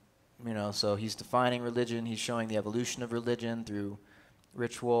 So he's defining religion. He's showing the evolution of religion through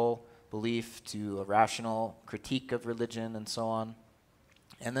ritual, belief, to a rational critique of religion, and so on.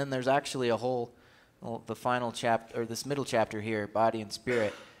 And then there's actually a whole, the final chapter, or this middle chapter here, body and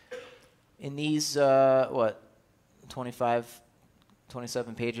spirit. In these, 25,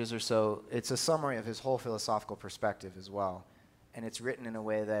 27 pages or so, it's a summary of his whole philosophical perspective as well. And it's written in a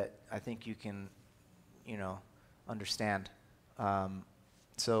way that I think you can, understand.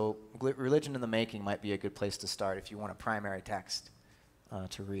 So Religion in the Making might be a good place to start if you want a primary text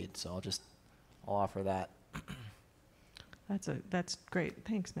to read. So I'll offer that. That's great.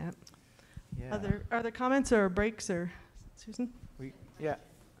 Thanks, Matt. Yeah. Are there comments or breaks, or Susan? Yeah.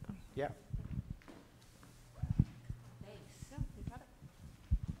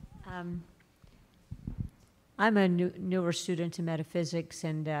 I'm a newer student in metaphysics,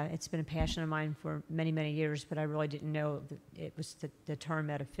 and it's been a passion of mine for many, many years, but I really didn't know that it was the term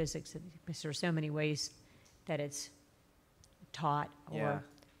metaphysics, because there are so many ways that it's taught.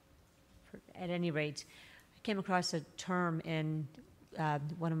 At any rate, I came across a term in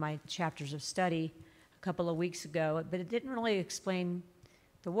one of my chapters of study a couple of weeks ago, but it didn't really explain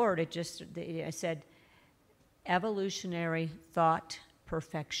the word. I said evolutionary thought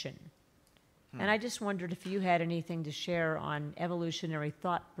perfection. And I just wondered if you had anything to share on evolutionary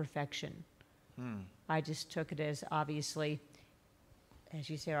thought perfection. I just took it as, obviously, as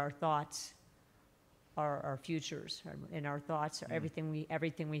you say, our thoughts are our futures, and our thoughts are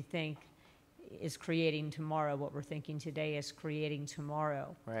everything we think is creating tomorrow. What we're thinking today is creating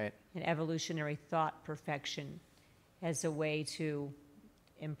tomorrow. Right. And evolutionary thought perfection as a way to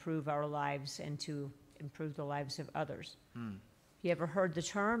improve our lives and to improve the lives of others. You ever heard the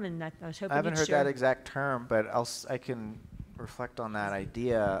term? And I was hoping I haven't you'd heard share. that exact term, but I can reflect on that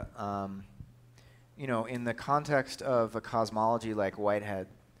idea. In the context of a cosmology like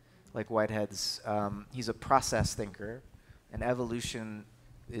Whitehead's, he's a process thinker, and evolution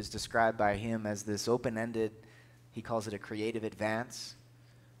is described by him as this open-ended, he calls it a creative advance.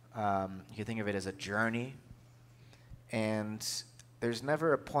 You can think of it as a journey, and there's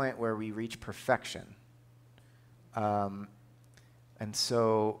never a point where we reach perfection. And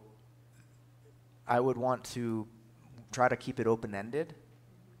so I would want to try to keep it open-ended.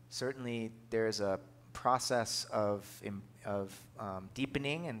 Certainly there's a process of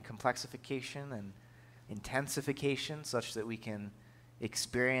deepening and complexification and intensification such that we can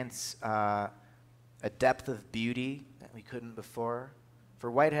experience a depth of beauty that we couldn't before. For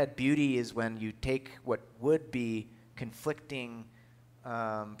Whitehead, beauty is when you take what would be conflicting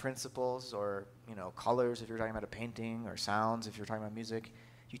principles, or colors if you're talking about a painting, or sounds if you're talking about music.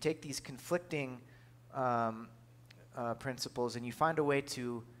 You take these conflicting principles and you find a way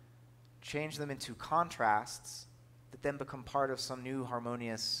to change them into contrasts that then become part of some new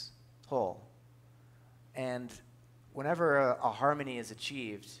harmonious whole. And whenever a harmony is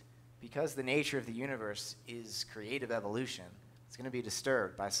achieved, because the nature of the universe is creative evolution, it's going to be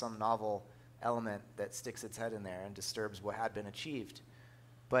disturbed by some novel element that sticks its head in there and disturbs what had been achieved.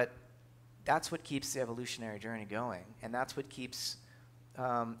 But that's what keeps the evolutionary journey going, and that's what keeps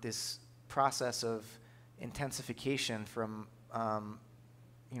this process of intensification from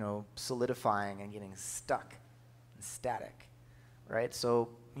solidifying and getting stuck and static, right? So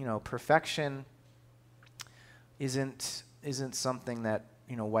perfection isn't something that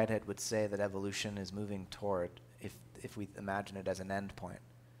Whitehead would say that evolution is moving toward if we imagine it as an end point.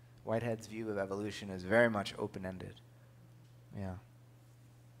 Whitehead's view of evolution is very much open-ended. Yeah.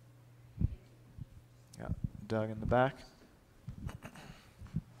 Yeah, Doug in the back.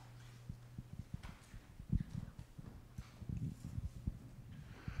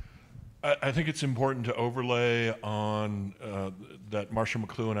 I think it's important to overlay on that Marshall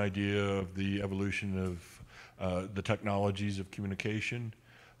McLuhan idea of the evolution of the technologies of communication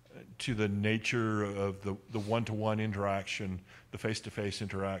to the nature of the one-to-one interaction, the face-to-face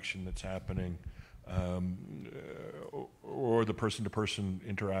interaction that's happening, or the person-to-person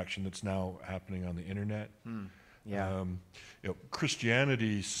interaction that's now happening on the internet. Yeah.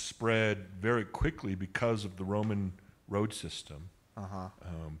 Christianity spread very quickly because of the Roman road system.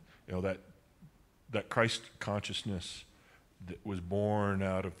 That Christ consciousness that was born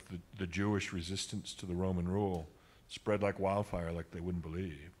out of the Jewish resistance to the Roman rule spread like wildfire, like they wouldn't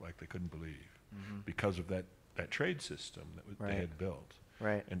believe, like they couldn't believe, because of that trade system that they had built,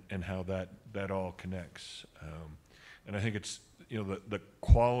 right? And how that all connects. And I think it's, you know, the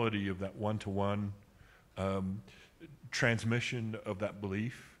quality of that one-to-one transmission of that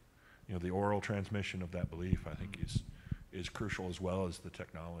belief, you know, the oral transmission of that belief, I think is crucial, as well as the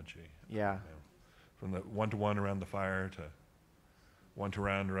technology. Yeah. You know, from the one-to-one around the fire to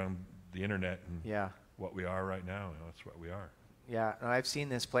one-to-round around the internet and what we are right now. You know, that's what we are. Yeah, and I've seen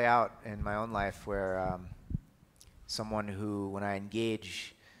this play out in my own life where someone who, when I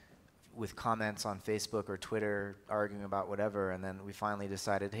engage with comments on Facebook or Twitter, arguing about whatever, and then we finally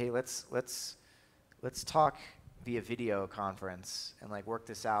decided, hey, let's talk via video conference and like work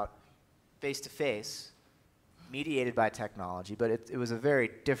this out face to face, mediated by technology. But it was a very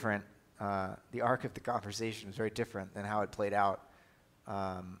different. The arc of the conversation was very different than how it played out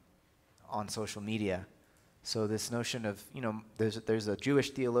on social media. So this notion of, you know, there's a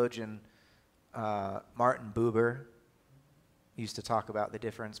Jewish theologian, Martin Buber, used to talk about the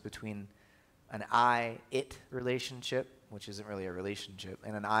difference between an I-it relationship, which isn't really a relationship,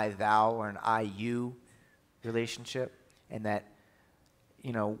 and an I-thou or an I-you relationship, and that,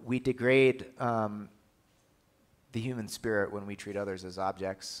 you know, we degrade the human spirit when we treat others as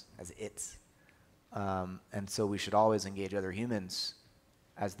objects, as its. And so we should always engage other humans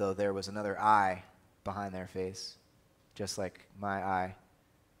as though there was another I behind their face, just like my I.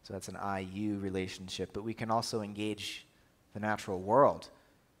 So that's an I-you relationship. But we can also engage the natural world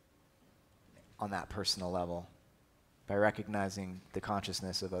on that personal level by recognizing the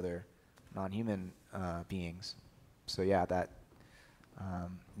consciousness of other non-human beings. So yeah, that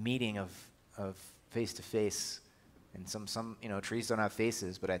meeting of face-to-face, and some you know, trees don't have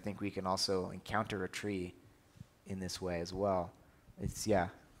faces, but I think we can also encounter a tree in this way as well. It's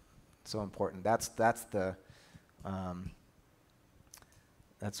so important. That's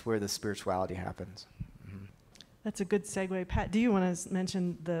where the spirituality happens. Mm-hmm. That's a good segue. Pat, do you want to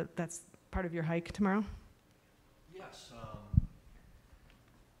mention that's part of your hike tomorrow? Yes.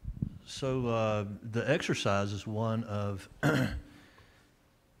 So the exercise is one of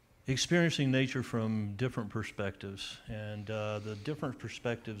experiencing nature from different perspectives. And the different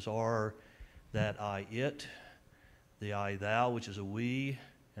perspectives are that I-it, the I-thou, which is a we,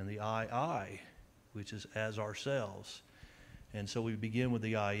 and the I, which is as ourselves. And so we begin with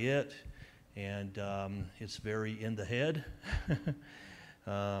the I-it, and it's very in the head.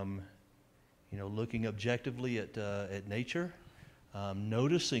 You know, looking objectively at nature,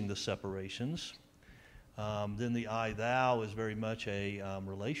 noticing the separations. Then the I-thou is very much a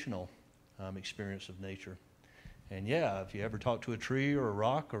relational experience of nature. And yeah, if you ever talk to a tree or a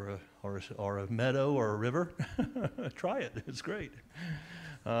rock or a meadow or a river, try it. It's great.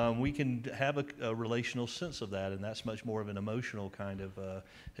 We can have a relational sense of that, and that's much more of an emotional kind of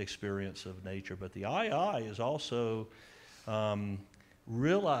experience of nature. But the I is also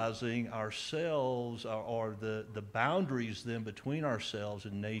realizing ourselves or the boundaries then between ourselves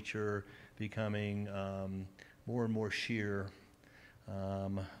and nature becoming more and more sheer,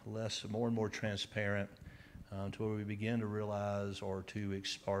 more and more transparent, to where we begin to realize or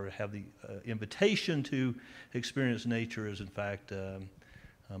have the invitation to experience nature as in fact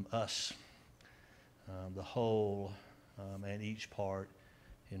us, the whole, and each part,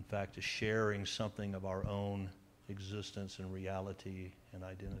 in fact, is sharing something of our own existence and reality and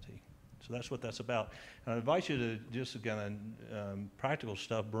identity. So that's what that's about. And I invite you to just kind of practical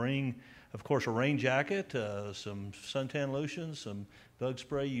stuff. Bring, of course, a rain jacket, some suntan lotion, some bug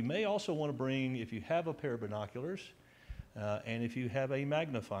spray. You may also want to bring, if you have a pair of binoculars, and if you have a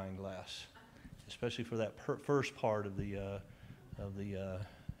magnifying glass, especially for that first part of the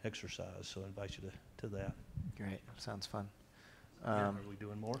exercise. So I invite you to that. Great, sounds fun. Are we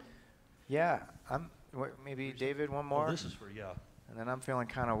doing more? Yeah, maybe David, one more. Oh, this is for And then I'm feeling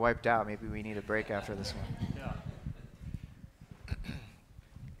kind of wiped out. Maybe we need a break after this one. Yeah.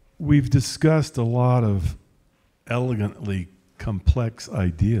 We've discussed a lot of elegantly complex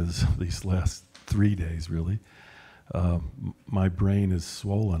ideas these last 3 days, really. My brain is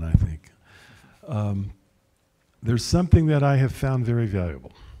swollen, I think. There's something that I have found very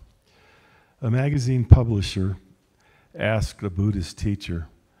valuable. A magazine publisher asked a Buddhist teacher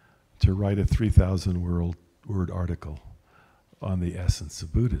to write a 3,000-word article on the essence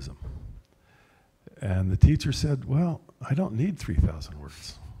of Buddhism. And the teacher said, well, I don't need 3,000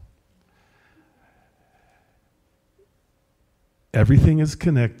 words. Everything is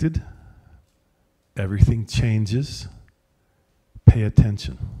connected. Everything changes. Pay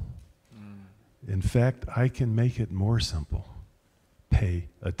attention. In fact, I can make it more simple. Pay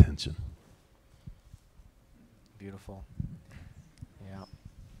attention. Beautiful. Yeah.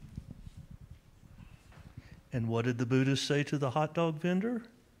 And what did the Buddhist say to the hot dog vendor?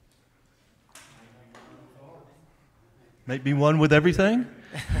 Make me one with everything?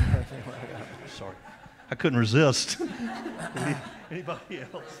 Sorry. I couldn't resist. Anybody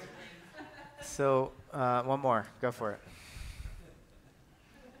else? So, one more. Go for it.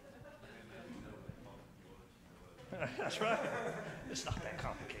 That's right. It's not that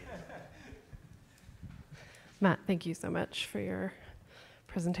complicated. Matt, thank you so much for your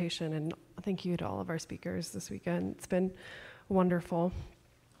presentation, and thank you to all of our speakers this weekend. It's been wonderful.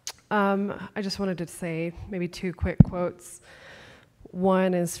 I just wanted to say maybe two quick quotes.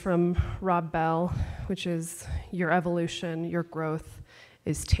 One is from Rob Bell, which is, "Your evolution, your growth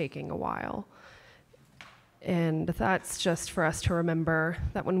is taking a while." And that's just for us to remember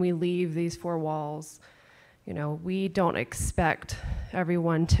that when we leave these four walls, you know, we don't expect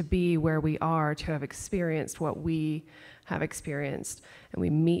everyone to be where we are, to have experienced what we have experienced. And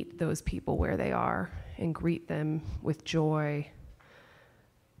we meet those people where they are and greet them with joy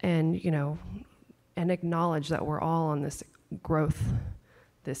and, you know, and acknowledge that we're all on this growth,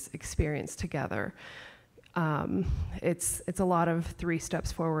 this experience together. It's a lot of 3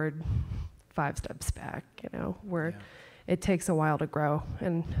 steps forward, 5 steps back, you know, where it takes a while to grow,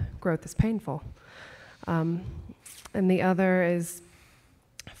 and growth is painful. And the other is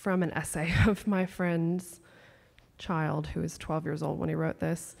from an essay of my friend's child, who was 12 years old when he wrote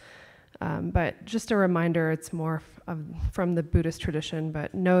this. But just a reminder, it's more from the Buddhist tradition,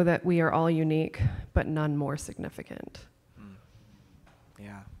 but know that we are all unique, but none more significant.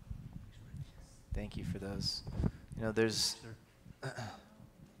 Yeah. Thank you for those. You know, there's...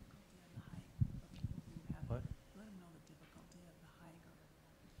 What?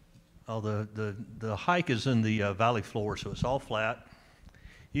 Oh, the hike is in the valley floor, so it's all flat.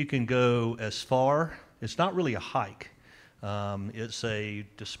 You can go as far. It's not really a hike. It's a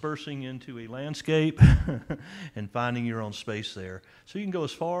dispersing into a landscape and finding your own space there. So you can go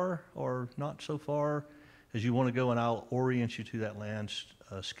as far or not so far as you want to go, and I'll orient you to that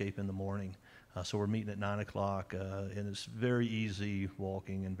landscape in the morning. So we're meeting at 9 o'clock, and it's very easy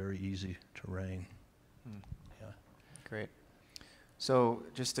walking and very easy terrain. Yeah. Great. So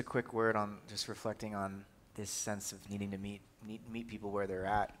just a quick word on just reflecting on this sense of needing to meet people where they're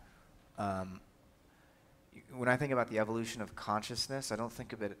at. When I think about the evolution of consciousness, I don't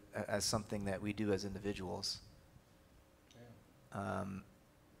think of it as something that we do as individuals.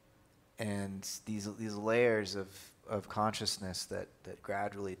 And these layers of consciousness that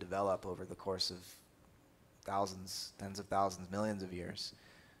gradually develop over the course of thousands, tens of thousands, millions of years,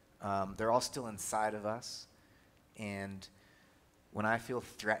 they're all still inside of us. And when I feel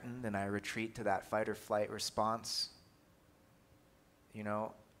threatened and I retreat to that fight or flight response, you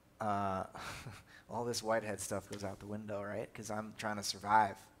know, all this whitehead stuff goes out the window, right? Because I'm trying to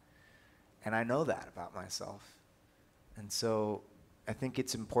survive. And I know that about myself. And so I think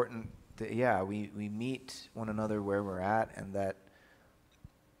it's important that, yeah, we meet one another where we're at, and that,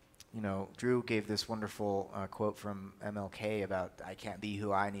 you know, Drew gave this wonderful quote from MLK about, I can't be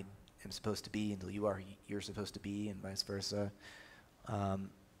who am supposed to be until you're supposed to be, and vice versa.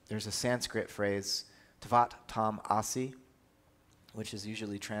 There's a Sanskrit phrase, Tavat Tam Asi, which is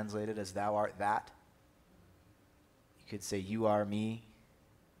usually translated as thou art that. You could say you are me.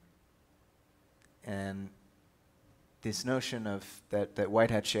 And this notion of that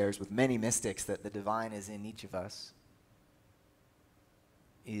Whitehead shares with many mystics, that the divine is in each of us,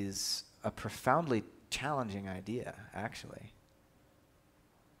 is a profoundly challenging idea, actually.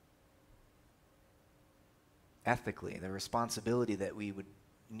 Ethically, the responsibility that we would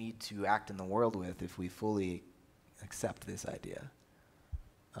need to act in the world with if we fully accept this idea.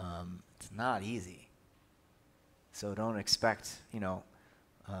 It's not easy. So don't expect, you know,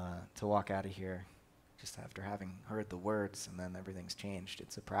 to walk out of here just after having heard the words and then everything's changed.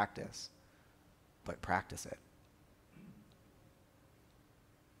 It's a practice, but practice it.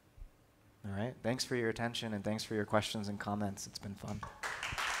 All right, thanks for your attention, and thanks for your questions and comments. It's been fun.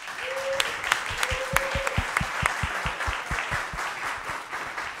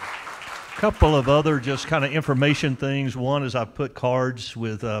 Couple of other just kind of information things. One is I've put cards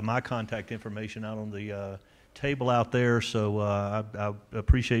with my contact information out on the table out there, so I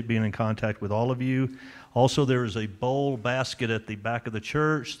appreciate being in contact with all of you. Also, there is a bowl basket at the back of the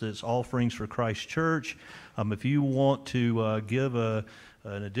church that's offerings for Christ Church. If you want to give an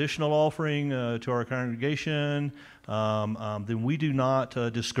additional offering to our congregation, then we do not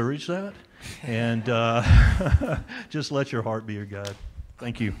discourage that. And just let your heart be your guide.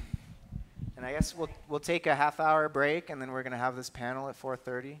 Thank you. And I guess we'll take a half-hour break, and then we're going to have this panel at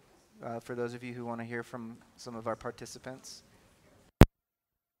 4:30. for those of you who want to hear from some of our participants.